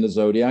in the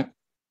zodiac,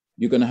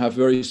 you're going to have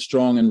very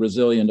strong and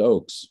resilient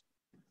oaks.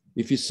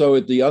 If you sow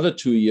it the other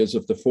 2 years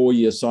of the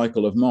 4-year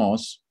cycle of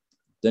Mars,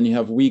 then you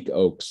have weak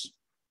oaks.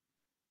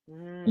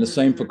 And the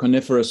same for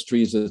coniferous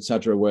trees,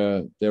 etc.,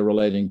 where they're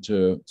relating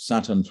to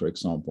Saturn, for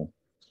example.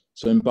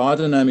 So in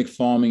biodynamic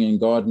farming and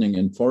gardening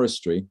and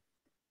forestry,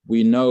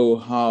 we know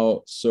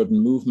how certain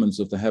movements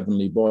of the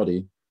heavenly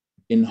body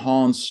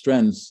enhance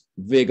strength,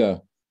 vigor,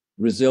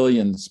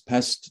 resilience,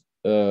 pest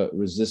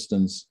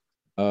resistance,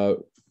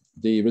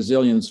 the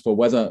resilience for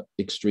weather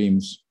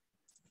extremes.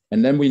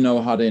 And then we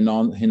know how to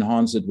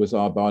enhance it with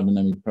our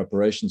biodynamic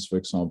preparations, for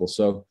example.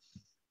 So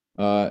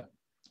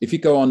if you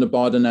go on the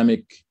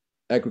Biodynamic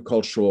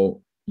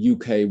Agricultural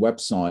UK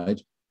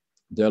website,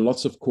 there are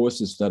lots of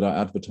courses that are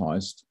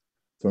advertised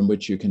from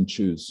which you can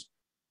choose.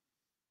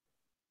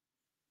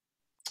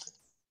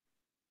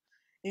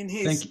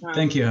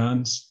 Thank you,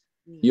 Hans.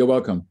 You're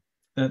welcome.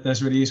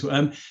 That's really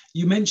useful.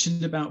 You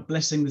mentioned about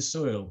blessing the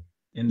soil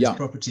in this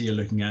property you're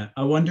looking at.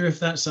 I wonder if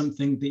that's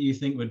something that you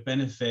think would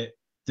benefit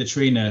the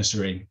tree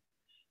nursery.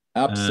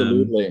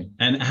 Absolutely.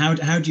 And how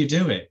do you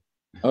do it?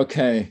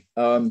 Okay.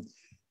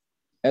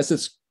 As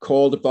it's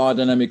called a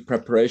biodynamic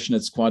preparation,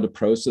 it's quite a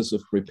process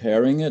of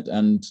preparing it.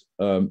 And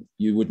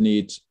you would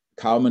need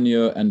cow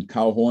manure and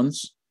cow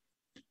horns.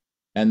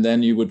 And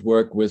then you would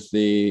work with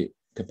the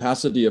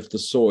capacity of the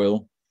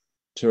soil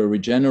to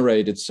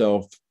regenerate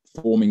itself,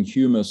 forming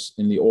humus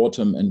in the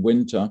autumn and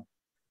winter,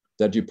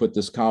 that you put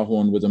this cow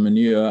horn with a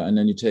manure, and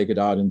then you take it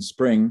out in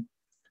spring,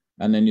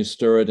 and then you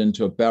stir it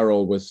into a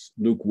barrel with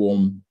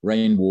lukewarm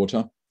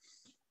rainwater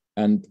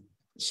and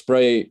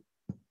spray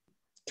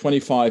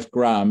 25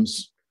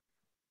 grams,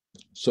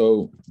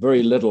 so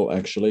very little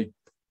actually,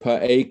 per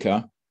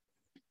acre,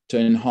 to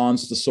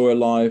enhance the soil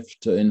life,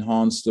 to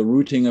enhance the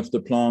rooting of the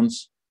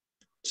plants,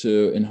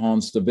 to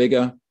enhance the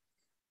vigor,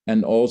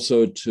 and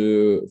also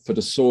for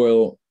the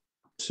soil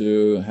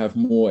to have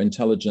more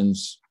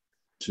intelligence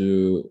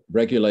to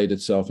regulate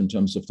itself in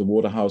terms of the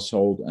water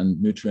household and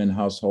nutrient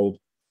household.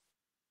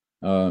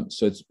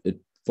 So it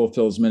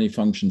fulfills many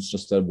functions,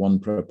 just that one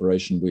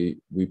preparation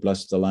we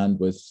blessed the land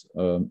with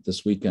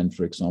this weekend,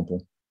 for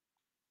example.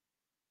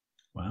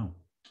 Wow.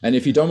 And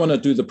if you don't want to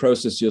do the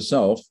process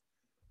yourself,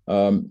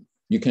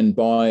 you can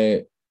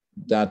buy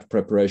that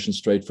preparation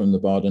straight from the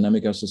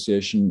Biodynamic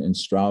Association in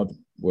Stroud,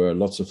 where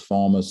lots of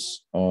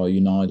farmers are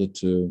united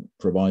to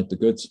provide the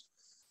goods.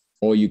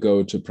 Or you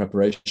go to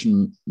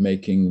preparation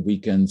making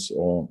weekends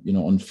or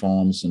on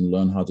farms and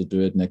learn how to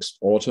do it next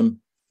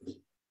autumn,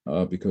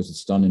 because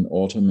it's done in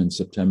autumn, in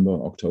September,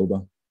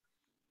 October.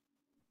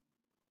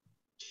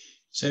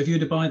 So if you were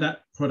to buy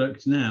that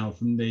product now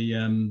from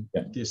the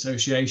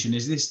association,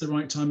 is this the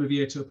right time of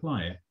year to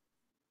apply it?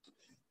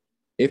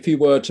 If you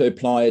were to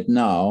apply it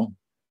now,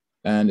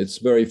 and it's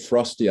very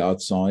frosty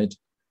outside,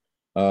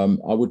 I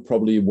would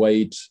probably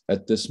wait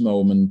at this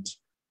moment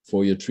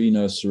for your tree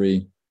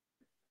nursery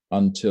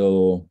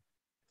until,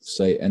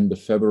 say, end of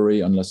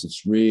February, unless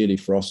it's really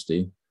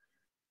frosty.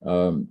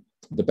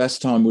 The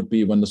best time would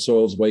be when the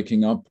soil's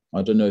waking up.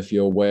 I don't know if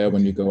you're aware,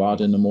 when you go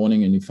out in the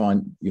morning and you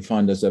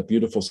find there's a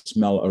beautiful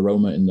smell,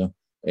 aroma in the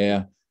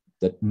air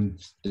that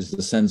is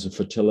the sense of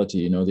fertility.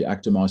 You know, the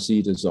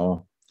actomycetes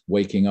are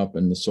waking up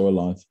in the soil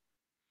life.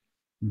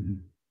 Mm-hmm.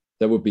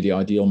 That would be the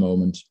ideal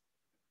moment.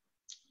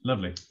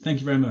 Lovely. Thank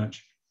you very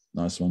much.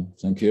 Nice one.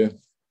 Thank you.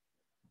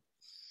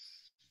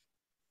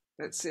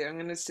 Let's see. I'm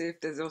going to see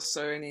if there's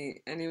also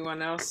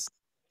anyone else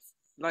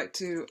like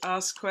to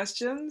ask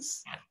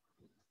questions.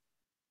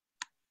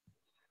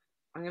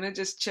 I'm going to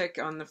just check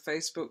on the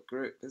Facebook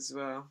group as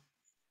well.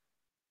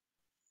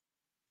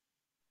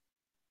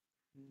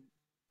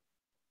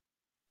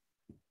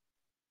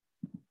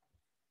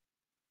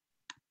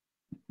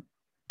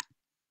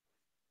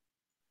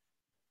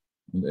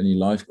 And any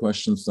live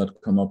questions that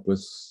come up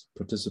with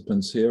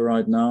participants here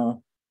right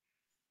now?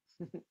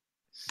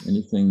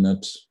 Anything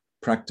that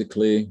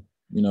practically,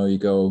 you know,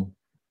 you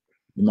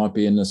might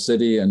be in a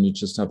city and you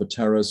just have a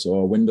terrace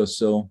or a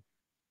windowsill.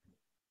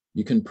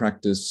 You can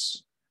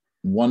practice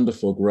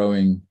wonderful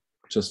growing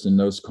just in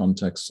those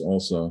contexts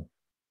also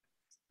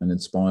and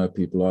inspire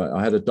people.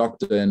 I had a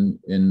doctor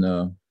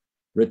in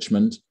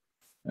Richmond,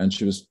 and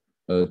she was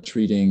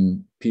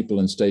treating people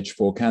in stage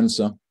 4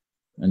 cancer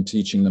and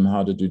teaching them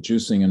how to do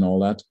juicing and all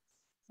that.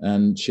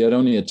 And she had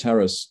only a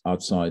terrace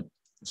outside.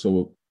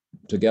 So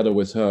together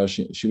with her,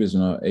 she was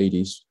in her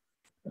 80s,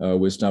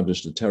 we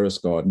established a terrace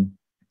garden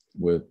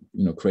with,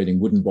 you know, creating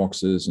wooden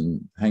boxes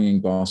and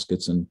hanging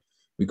baskets. And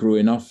we grew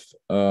enough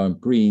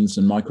greens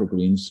and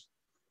microgreens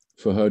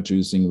for her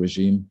juicing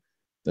regime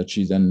that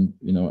she then,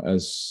 you know,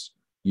 as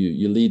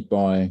you lead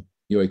by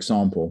your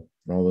example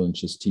rather than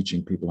just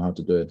teaching people how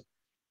to do it.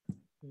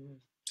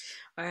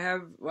 I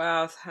have,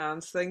 wow,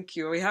 Hans, thank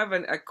you. We have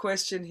a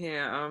question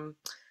here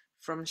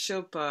from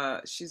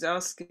Shilpa. She's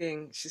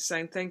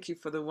saying, thank you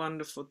for the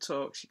wonderful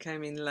talk. She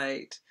came in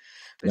late,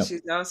 but yep.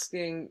 She's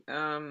asking,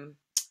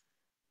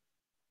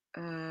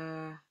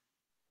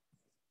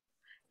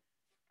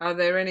 are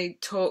there any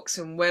talks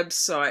and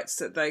websites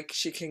that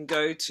she can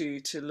go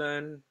to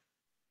learn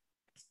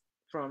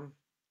from?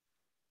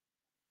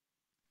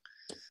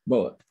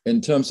 Well,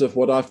 in terms of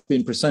what I've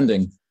been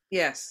presenting.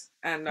 Yes,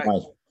 and like,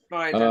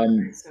 right.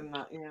 And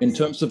that, yeah. In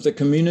terms of the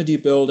community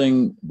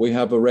building, we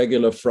have a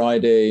regular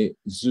Friday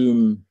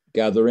Zoom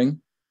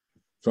gathering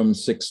from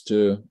 6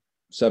 to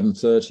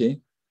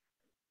 7:30,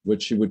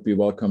 which you would be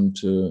welcome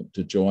to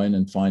join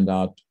and find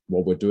out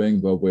what we're doing.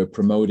 But we're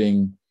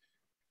promoting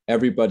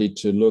everybody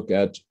to look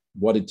at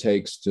what it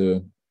takes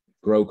to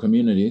grow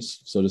communities,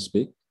 so to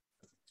speak,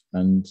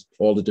 and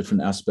all the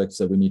different aspects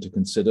that we need to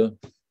consider.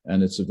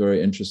 And it's a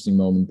very interesting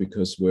moment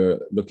because we're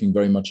looking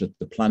very much at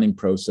the planning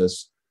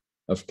process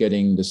of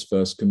getting this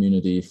first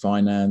community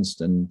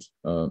financed and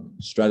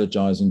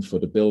strategizing for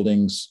the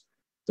buildings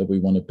that we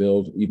want to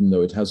build, even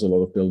though it has a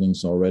lot of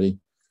buildings already.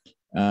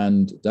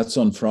 And that's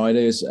on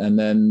Fridays. And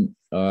then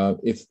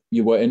if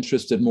you were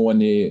interested more in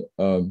the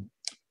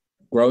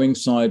growing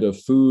side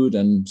of food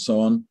and so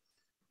on,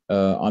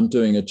 I'm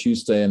doing a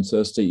Tuesday and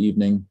Thursday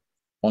evening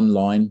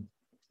online,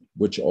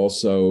 which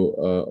also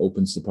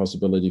opens the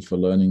possibility for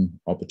learning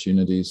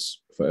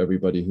opportunities for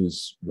everybody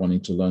who's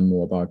wanting to learn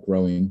more about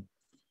growing,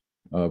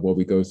 where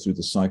we go through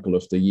the cycle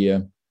of the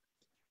year.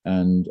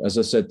 And as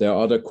I said, there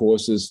are other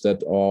courses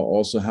that are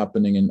also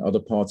happening in other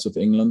parts of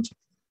England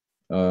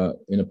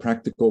in a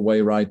practical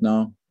way right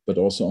now, but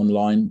also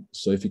online.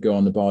 So if you go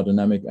on the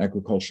Bio-dynamic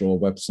Agricultural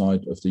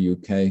website of the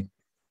UK,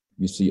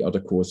 you see other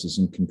courses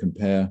and can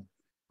compare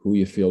who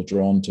you feel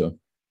drawn to.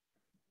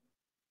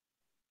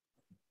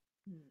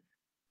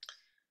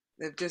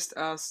 They've just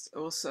asked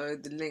also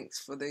the links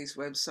for these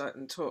website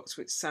and talks,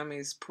 which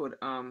Sammy's put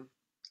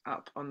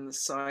up on the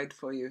side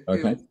for you.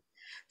 Okay.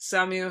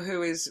 Samuel,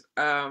 who is,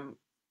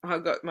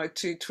 I've got my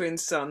 2 twin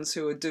sons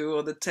who will do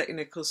all the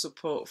technical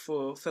support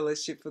for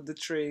Fellowship of the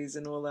Trees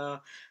and all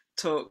our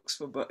talks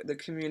for the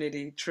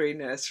community tree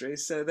nursery.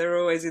 So they're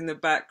always in the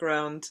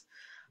background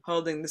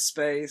holding the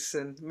space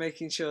and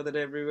making sure that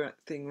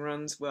everything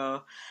runs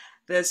well.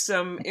 There's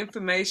some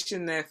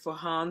information there for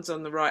Hans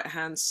on the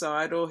right-hand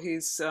side, all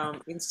his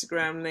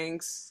Instagram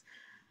links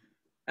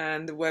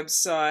and the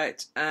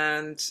website.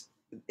 And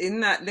in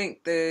that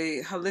link,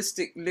 the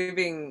Holistic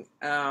Living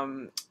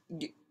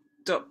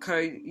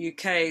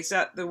 .co.uk, is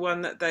that the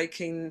one that they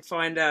can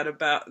find out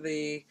about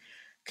the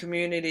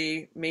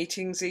community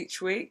meetings each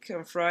week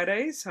on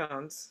Fridays,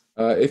 Hans?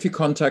 If you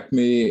contact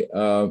me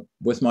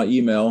with my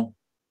email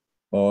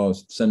or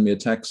send me a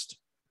text,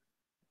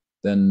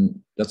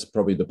 then that's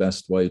probably the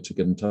best way to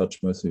get in touch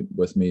with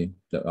me.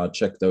 I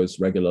check those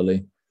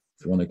regularly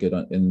if you want to get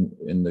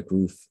in the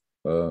groove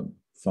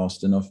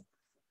fast enough.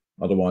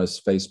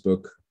 Otherwise,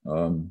 Facebook,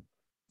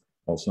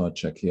 Also, I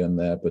check here and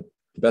there, but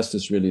the best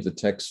is really the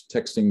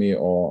texting me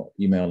or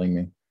emailing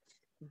me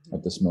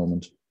at this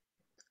moment.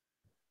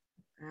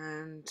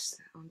 And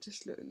I'm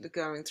just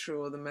going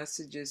through all the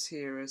messages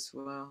here as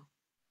well.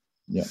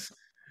 Yeah.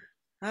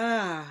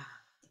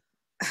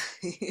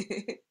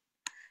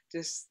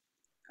 Just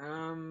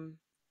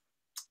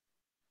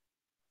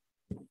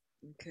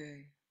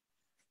okay.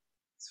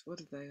 So what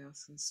did they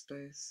ask in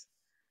space?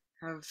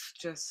 Have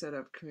just set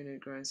up community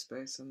growing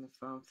space on the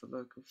farm for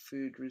local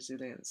food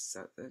resilience.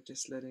 That they're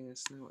just letting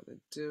us know what they're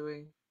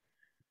doing.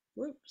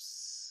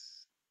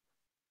 Whoops.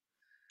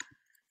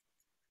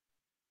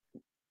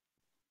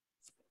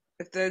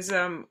 If there's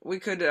we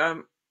could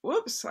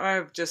whoops,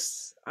 I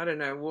don't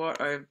know what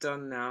I've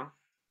done now.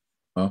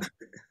 Oh.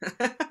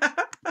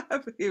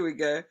 Here we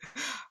go.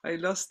 I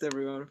lost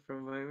everyone for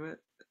a moment.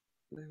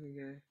 There we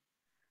go.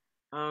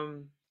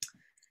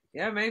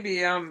 Yeah,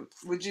 maybe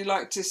would you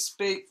like to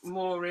speak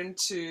more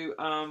into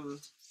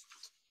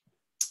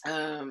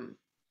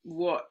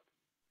what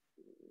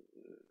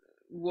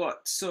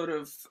sort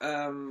of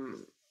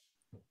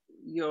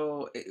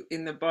you're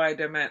in the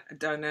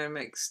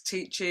biodynamics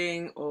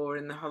teaching or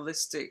in the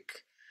holistic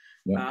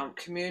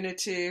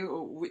community,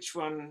 or which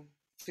one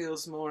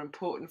feels more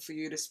important for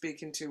you to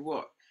speak into?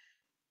 What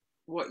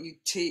you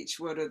teach,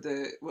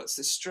 what's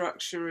the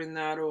structure in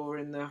that, or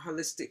in the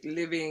holistic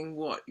living,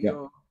 what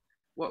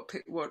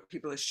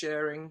people are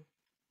sharing?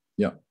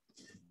 Yeah.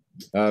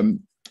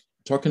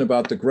 Talking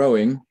about the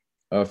growing,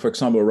 for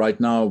example, right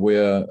now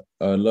we're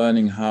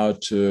learning how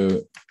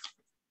to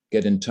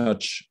get in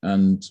touch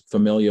and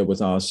familiar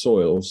with our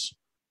soils,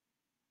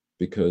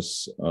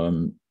 because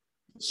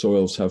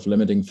soils have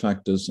limiting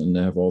factors and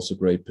they have also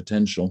great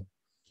potential.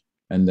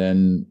 And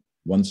then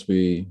once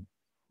we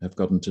have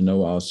gotten to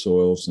know our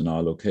soils and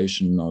our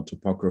location, our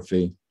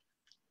topography,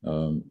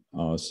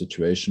 our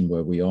situation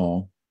where we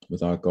are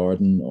with our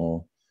garden,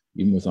 or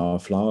even with our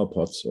flower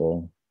pots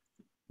or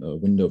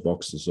window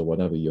boxes or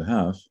whatever you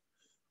have,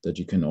 that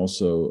you can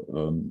also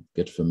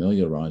get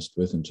familiarized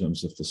with in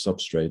terms of the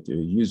substrate you're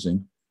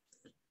using,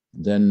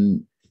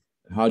 then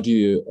how do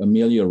you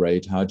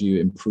ameliorate? How do you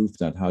improve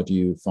that? How do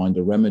you find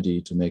a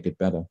remedy to make it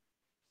better?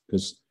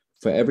 Because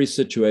for every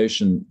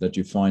situation that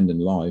you find in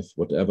life,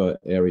 whatever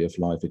area of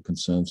life it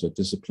concerns or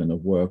discipline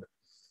of work,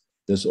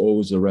 there's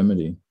always a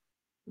remedy.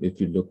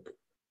 If you look,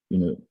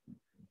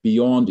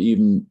 beyond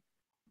even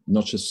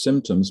not just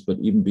symptoms, but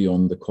even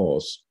beyond the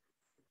cause.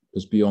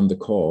 Because beyond the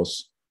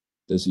cause,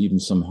 there's even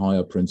some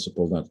higher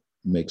principle that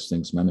makes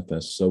things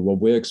manifest. So what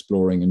we're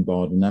exploring in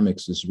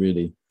biodynamics is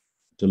really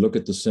to look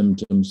at the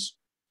symptoms,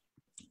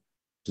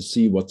 to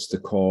see what's the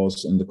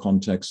cause and the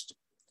context,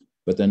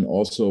 but then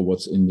also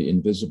what's in the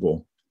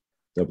invisible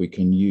that we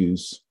can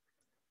use,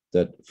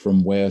 that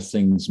from where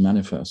things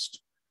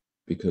manifest.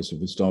 Because if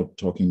we start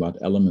talking about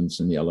elements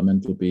and the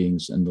elemental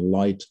beings and the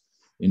light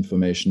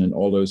information and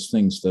all those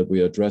things that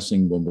we're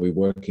addressing when we're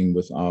working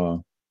with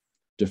our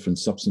different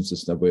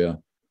substances that we're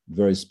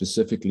very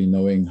specifically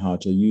knowing how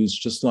to use,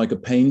 just like a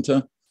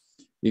painter.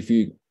 If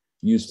you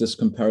use this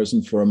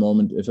comparison for a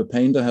moment, if a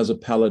painter has a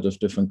palette of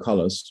different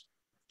colors,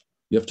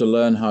 you have to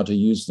learn how to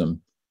use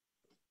them.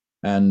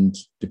 And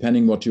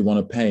depending what you want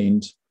to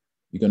paint,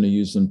 you're going to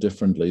use them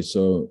differently.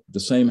 So the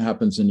same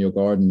happens in your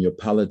garden. Your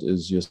palette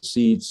is your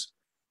seeds,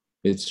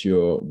 it's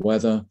your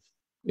weather,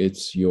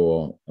 it's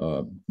your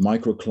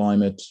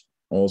microclimate,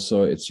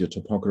 also it's your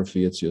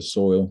topography, it's your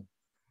soil,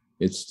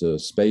 it's the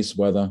space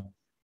weather,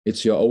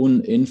 it's your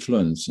own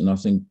influence. And I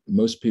think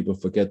most people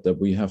forget that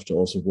we have to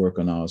also work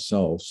on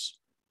ourselves.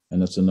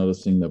 And that's another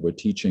thing that we're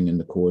teaching in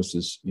the course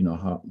is,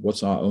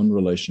 what's our own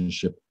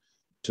relationship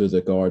to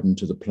the garden,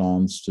 to the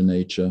plants, to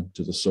nature,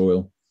 to the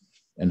soil,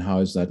 and how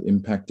is that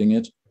impacting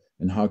it?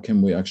 And how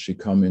can we actually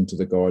come into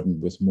the garden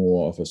with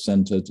more of a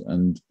centered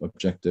and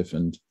objective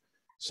and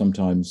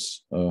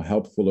sometimes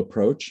helpful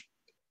approach?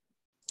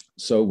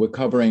 So we're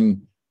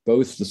covering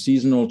both the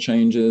seasonal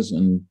changes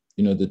and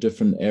the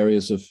different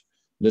areas of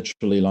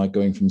literally like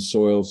going from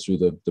soil through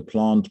the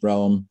plant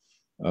realm,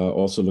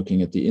 also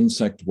looking at the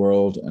insect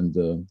world and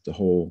the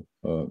whole,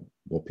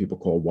 what people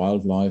call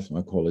wildlife.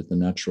 I call it the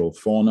natural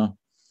fauna.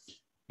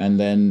 And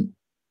then,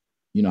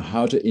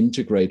 how to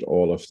integrate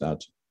all of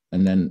that.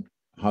 And then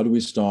how do we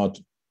start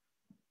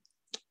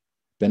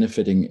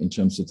benefiting in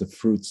terms of the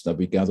fruits that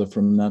we gather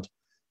from that?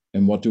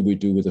 And what do we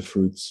do with the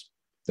fruits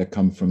that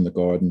come from the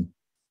garden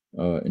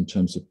in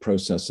terms of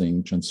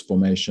processing,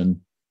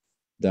 transformation,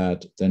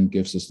 that then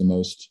gives us the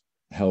most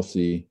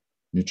healthy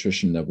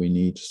nutrition that we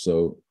need?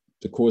 So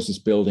the course is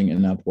building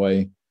in that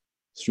way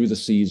through the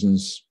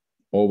seasons,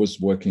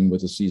 always working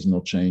with a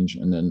seasonal change,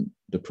 and then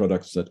the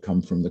products that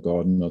come from the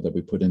garden or that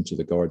we put into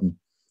the garden,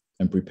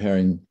 and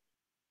preparing,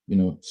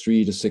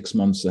 3 to 6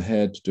 months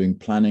ahead, doing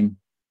planning.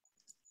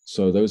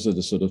 So those are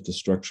the sort of the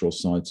structural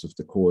sides of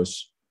the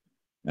course.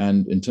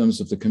 And in terms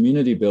of the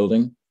community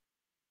building,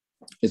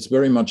 it's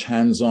very much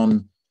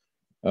hands-on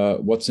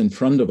what's in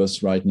front of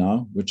us right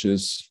now, which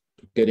is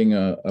getting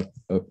a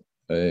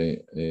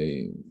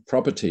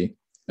property,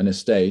 an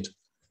estate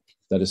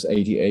that is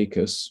 80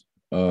 acres,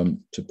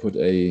 to put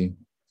a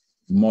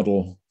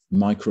model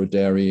micro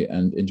dairy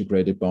and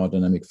integrated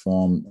biodynamic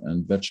farm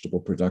and vegetable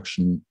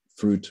production,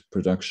 fruit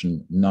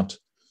production, nut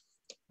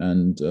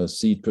and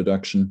seed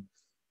production,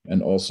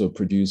 and also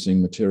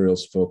producing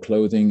materials for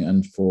clothing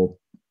and for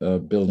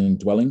building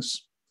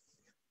dwellings.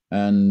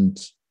 And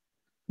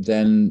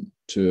then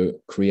to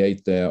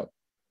create the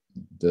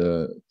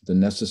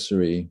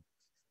necessary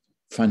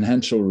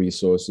financial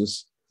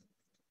resources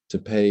to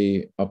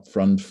pay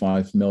upfront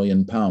 £5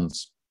 million.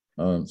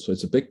 So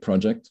it's a big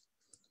project,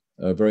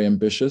 very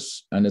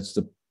ambitious, and it's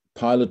the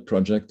pilot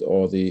project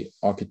or the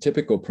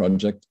archetypical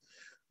project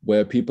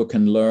where people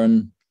can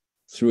learn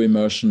through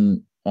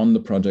immersion on the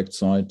project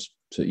site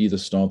to either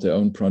start their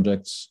own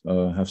projects,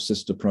 have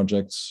sister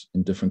projects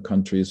in different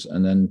countries,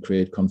 and then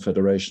create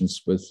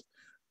confederations with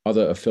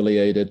other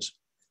affiliated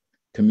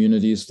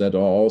communities that are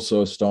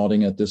also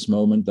starting at this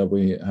moment that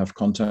we have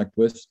contact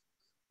with.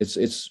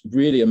 It's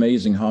really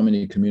amazing how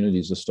many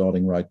communities are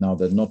starting right now.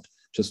 They're not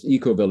just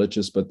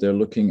eco-villages, but they're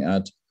looking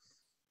at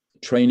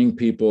training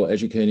people,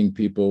 educating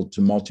people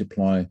to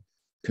multiply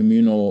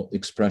communal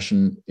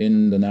expression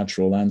in the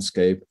natural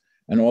landscape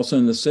and also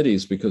in the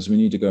cities, because we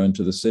need to go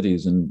into the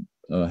cities and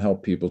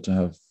help people to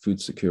have food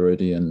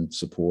security and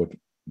support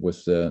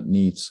with their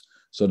needs.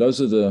 So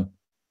those are the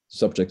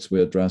subjects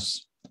we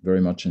address very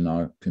much in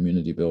our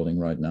community building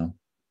right now.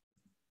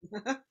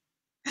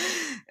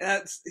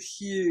 That's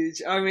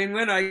huge. I mean,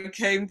 when I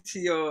came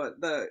to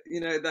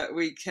that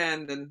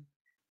weekend and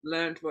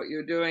learned what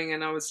you're doing,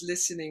 and I was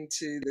listening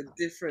to the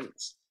different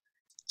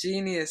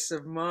genius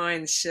of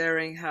minds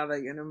sharing how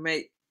they're going to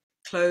make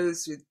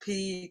clothes with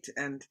peat,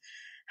 and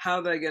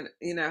how they're going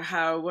to,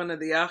 how one of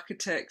the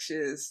architects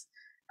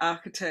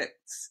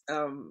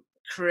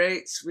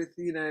creates with,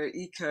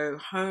 eco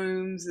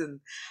homes. And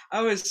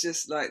I was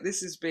just like,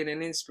 this has been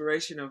an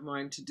inspiration of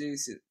mine to do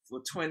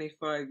for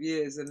 25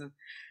 years.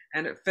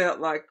 And it felt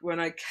like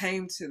when I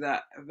came to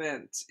that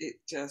event, it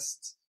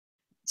just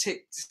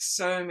ticked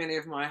so many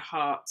of my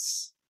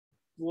heart's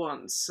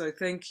wants. So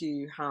thank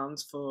you,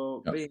 Hans,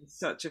 for being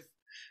such a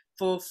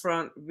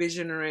forefront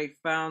visionary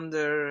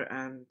founder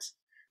and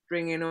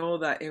bringing all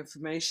that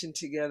information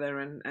together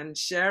and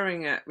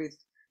sharing it with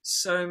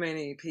so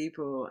many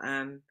people,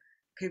 and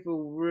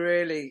people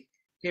really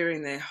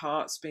hearing their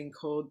hearts being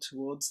called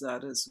towards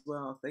that as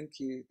well. Thank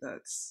you.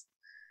 That's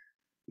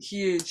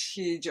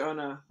huge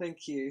honor.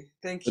 Thank you.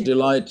 A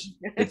delight.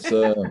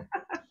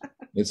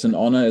 It's an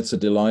honor, it's a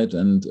delight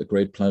and a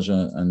great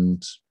pleasure.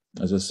 And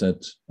as I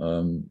said,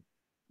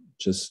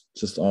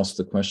 just ask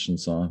the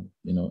questions.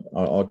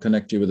 I'll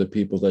connect you with the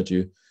people that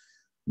you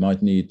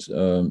might need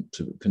to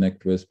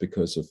connect with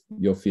because of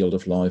your field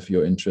of life,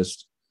 your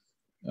interest.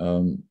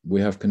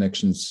 We have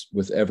connections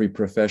with every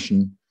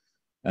profession,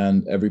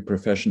 and every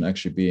profession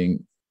actually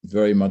being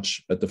very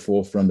much at the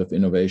forefront of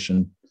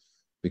innovation,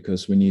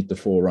 because we need the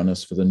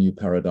forerunners for the new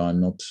paradigm,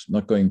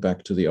 not going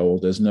back to the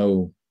old. There's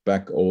no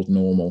back old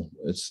normal.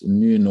 It's a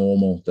new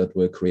normal that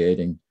we're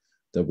creating,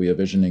 that we are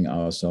visioning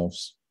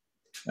ourselves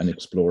and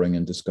exploring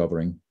and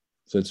discovering.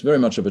 So it's very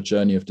much of a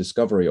journey of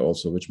discovery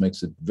also, which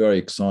makes it very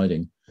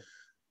exciting,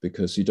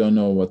 because you don't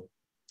know what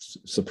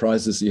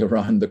surprises you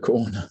around the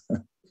corner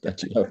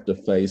that you have to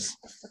face.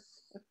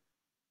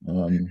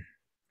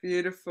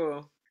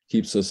 Beautiful.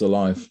 Keeps us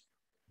alive.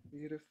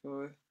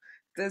 Beautiful.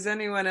 Does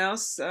anyone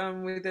else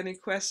with any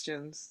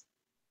questions?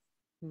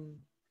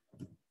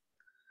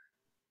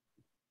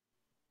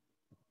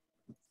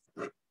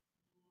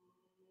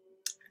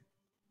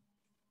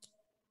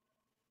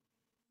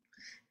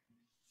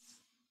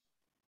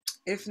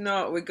 If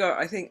not,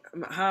 I think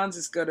Hans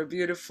has got a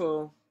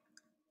beautiful,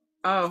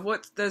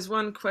 there's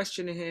one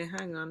question here.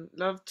 Hang on.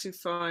 Love to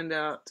find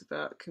out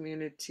about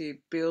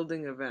community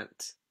building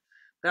event.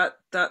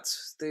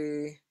 That's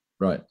the...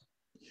 Right.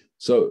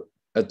 So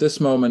at this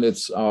moment,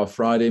 it's our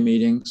Friday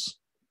meetings,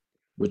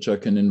 which I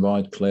can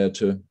invite Claire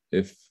to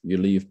if you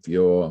leave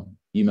your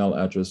email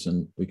address,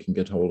 and we can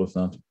get hold of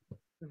that.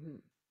 Mm-hmm.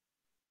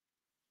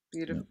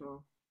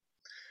 Beautiful.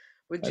 Yeah.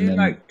 Would And you then,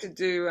 like to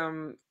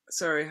do,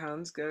 sorry,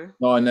 Hans, go.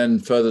 No, and then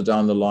further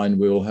down the line,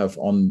 we will have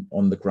on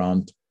the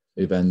ground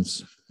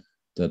events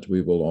that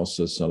we will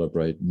also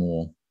celebrate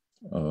more,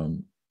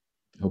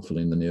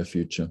 hopefully in the near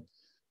future.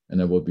 And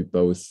there will be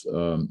both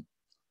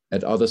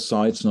at other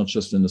sites, not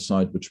just in the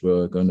site which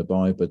we're going to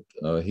buy, but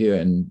here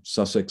in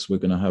Sussex, we're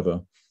going to have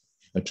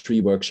a tree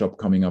workshop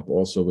coming up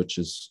also, which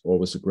is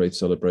always a great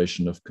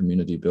celebration of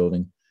community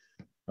building,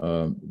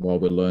 while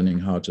we're learning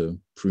how to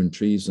prune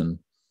trees and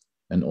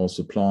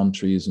also plant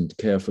trees and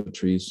care for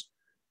trees.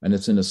 And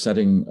it's in a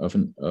setting of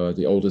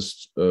the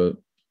oldest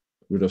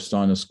Rudolf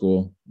Steiner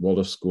School,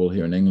 Waldorf School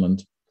here in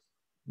England,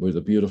 with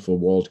a beautiful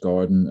walled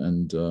garden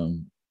and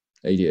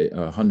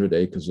 100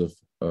 acres of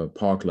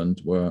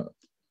parkland, where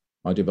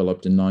I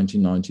developed in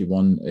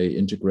 1991 a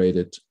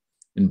integrated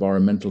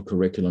environmental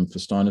curriculum for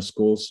Steiner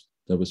schools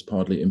that was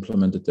partly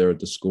implemented there at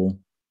the school.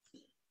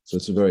 So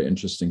it's a very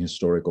interesting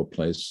historical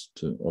place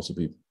to also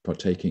be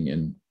partaking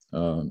in.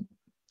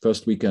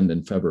 First weekend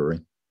in February.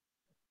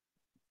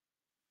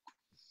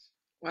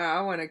 Wow,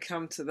 I want to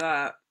come to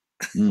that.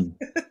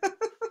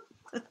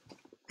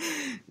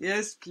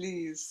 Yes,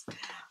 please.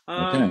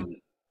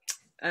 Okay.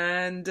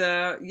 And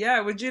yeah,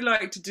 would you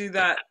like to do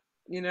that,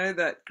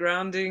 that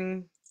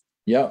grounding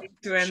Yeah.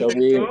 to end Shall the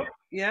we, talk?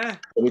 Yeah.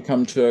 shall we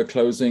come to a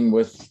closing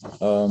with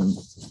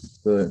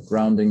the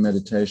grounding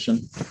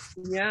meditation?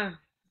 Yeah.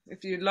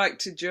 If you'd like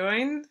to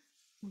join,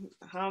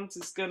 Hans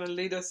is going to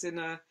lead us in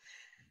a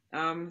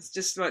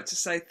just like to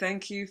say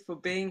thank you for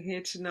being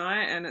here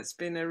tonight, and it's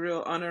been a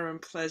real honor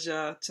and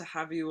pleasure to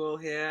have you all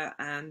here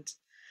and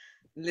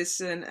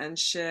listen and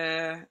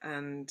share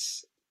and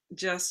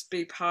just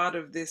be part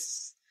of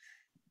this,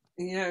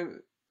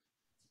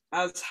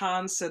 as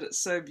Hans said it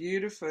so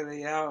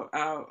beautifully,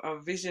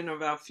 our vision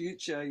of our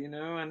future,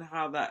 and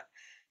how that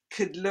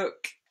could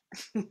look.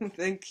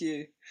 Thank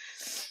you.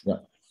 Yeah.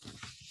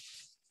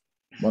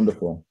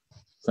 Wonderful.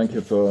 Thank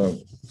you for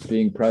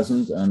being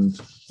present and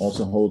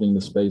also holding the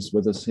space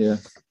with us here.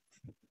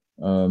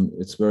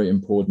 It's very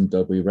important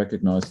that we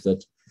recognize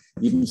that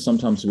even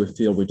sometimes we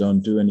feel we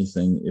don't do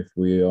anything if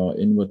we are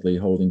inwardly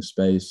holding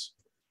space.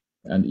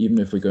 And even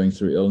if we're going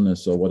through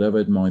illness or whatever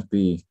it might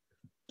be,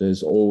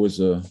 there's always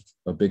a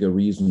bigger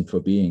reason for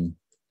being.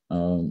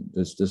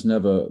 There's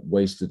never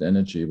wasted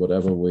energy,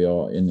 whatever we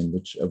are in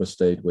whichever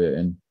state we're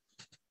in.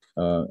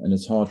 And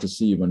it's hard to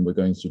see when we're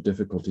going through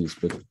difficulties,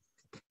 but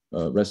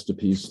rest in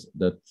peace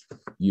that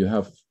you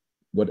have,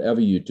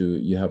 whatever you do,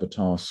 you have a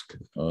task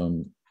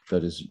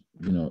that is,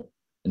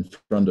 in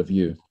front of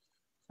you,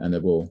 and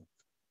it will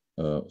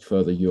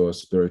further your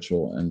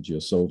spiritual and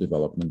your soul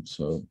development.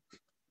 So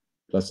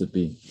blessed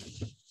be.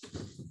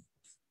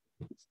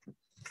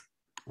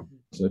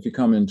 So if you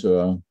come into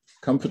a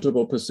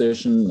comfortable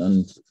position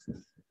and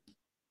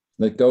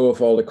let go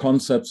of all the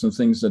concepts and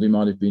things that you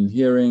might have been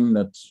hearing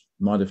that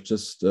might have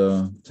just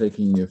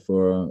taken you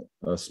for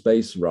a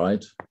space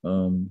ride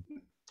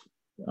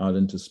out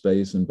into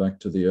space and back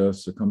to the earth.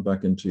 So come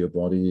back into your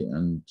body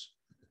and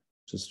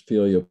just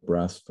feel your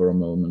breath for a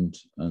moment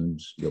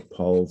and your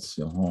pulse,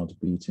 your heart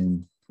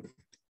beating.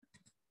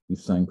 Be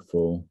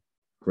thankful,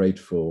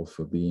 grateful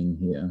for being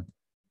here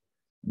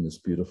in this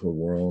beautiful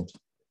world,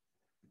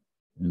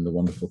 in the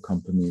wonderful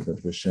company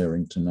that we're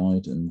sharing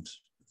tonight and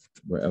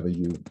wherever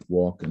you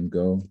walk and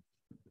go.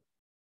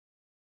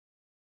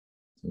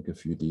 Take a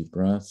few deep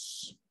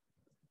breaths.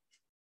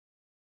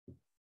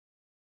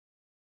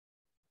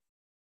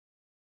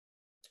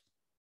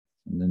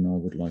 And then I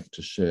would like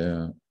to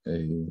share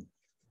a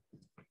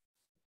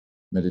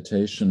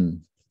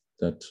meditation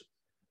that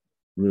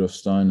Rudolf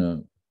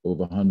Steiner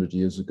over 100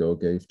 years ago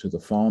gave to the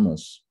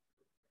farmers,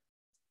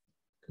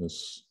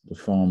 because the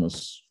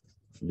farmers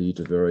lead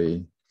a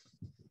very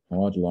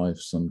hard life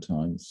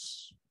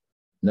sometimes,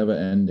 never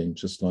ending,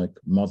 just like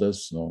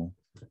mothers or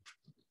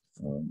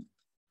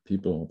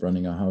people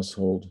running a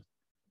household,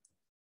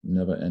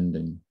 never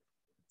ending.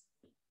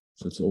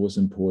 So it's always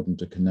important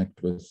to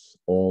connect with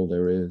all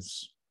there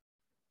is.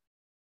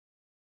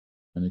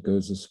 And it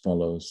goes as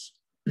follows.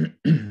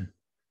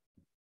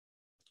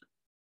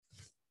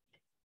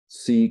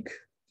 Seek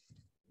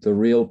the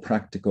real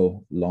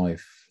practical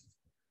life,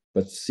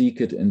 but seek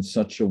it in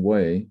such a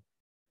way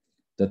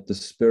that the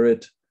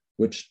spirit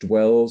which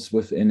dwells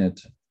within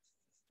it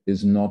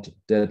is not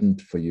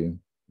deadened for you.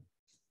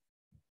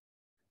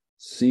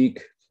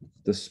 Seek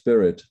the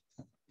spirit,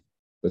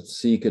 but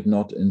seek it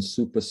not in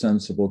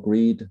supersensible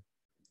greed,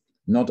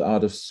 not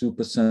out of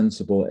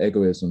supersensible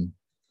egoism,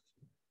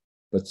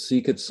 but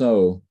seek it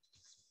so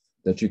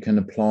that you can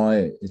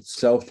apply it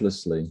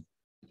selflessly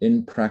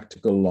in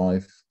practical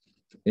life,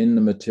 in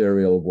the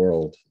material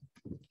world.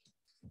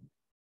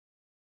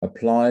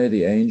 Apply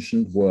the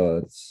ancient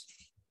words.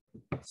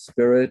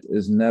 Spirit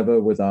is never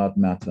without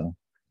matter,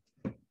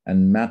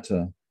 and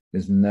matter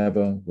is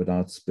never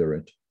without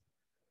spirit,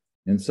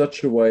 in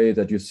such a way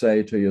that you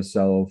say to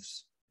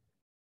yourselves,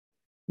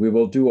 we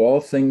will do all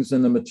things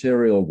in the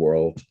material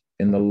world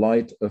in the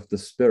light of the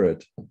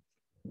spirit,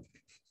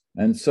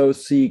 and so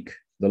seek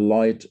the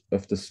light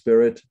of the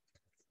spirit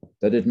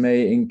that it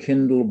may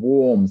enkindle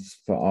warmth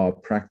for our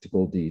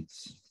practical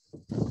deeds.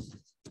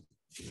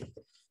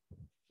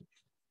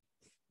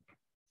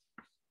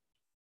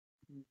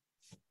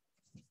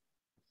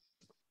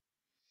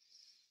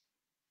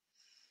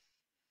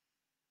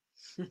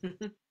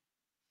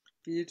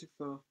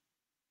 Beautiful.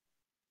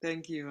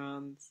 Thank you,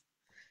 Hans.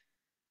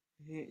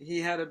 He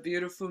had a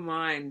beautiful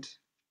mind.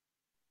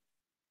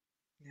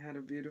 He had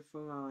a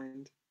beautiful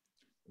mind.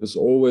 It was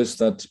always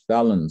that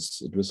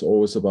balance. It was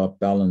always about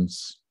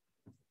balance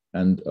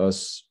and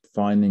us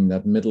finding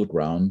that middle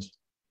ground.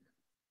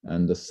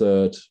 And the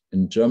third,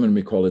 in German,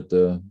 we call it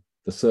the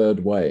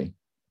third way.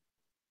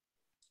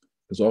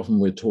 Because often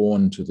we're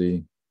torn to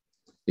the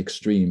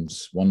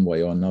extremes, one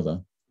way or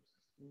another,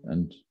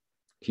 and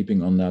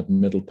keeping on that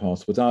middle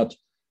path without,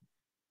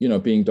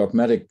 being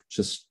dogmatic,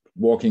 just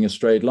walking a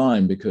straight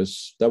line,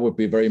 because that would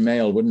be very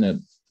male, wouldn't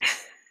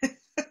it?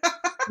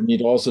 You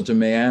need also to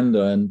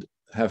meander and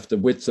have the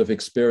width of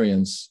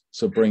experience.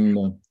 So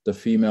bring the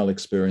female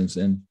experience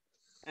in.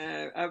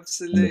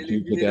 Absolutely. And the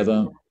two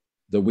together,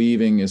 the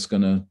weaving is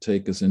going to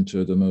take us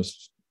into the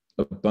most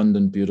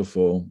abundant,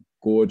 beautiful,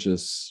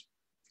 gorgeous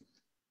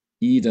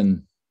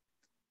Eden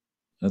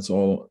That's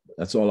all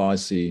I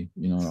see.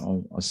 You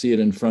know, I see it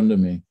in front of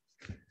me.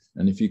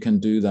 And if you can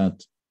do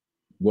that,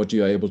 what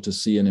you're able to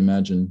see and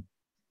imagine,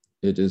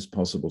 it is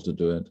possible to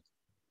do it.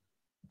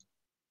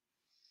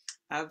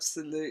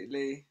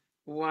 Absolutely.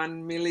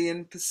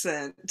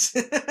 1,000,000%.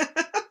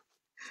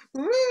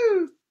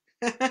 Woo!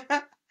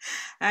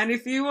 And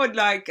if you would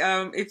like,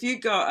 if you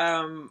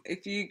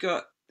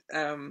got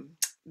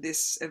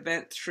this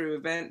event through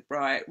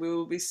Eventbrite, we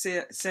will be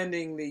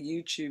sending the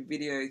YouTube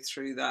video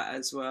through that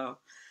as well.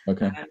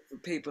 Okay. And for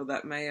people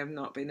that may have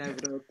not been able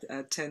to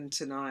attend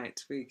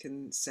tonight, we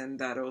can send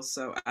that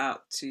also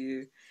out to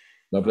you.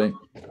 Lovely.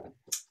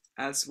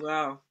 As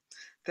well.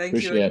 Thank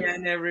Appreciate you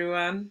again,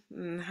 everyone,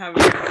 and have a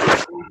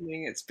good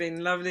evening. It's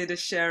been lovely to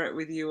share it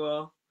with you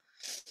all.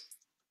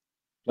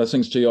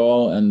 Blessings to you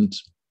all, and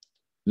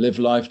live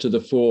life to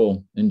the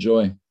full.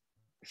 Enjoy.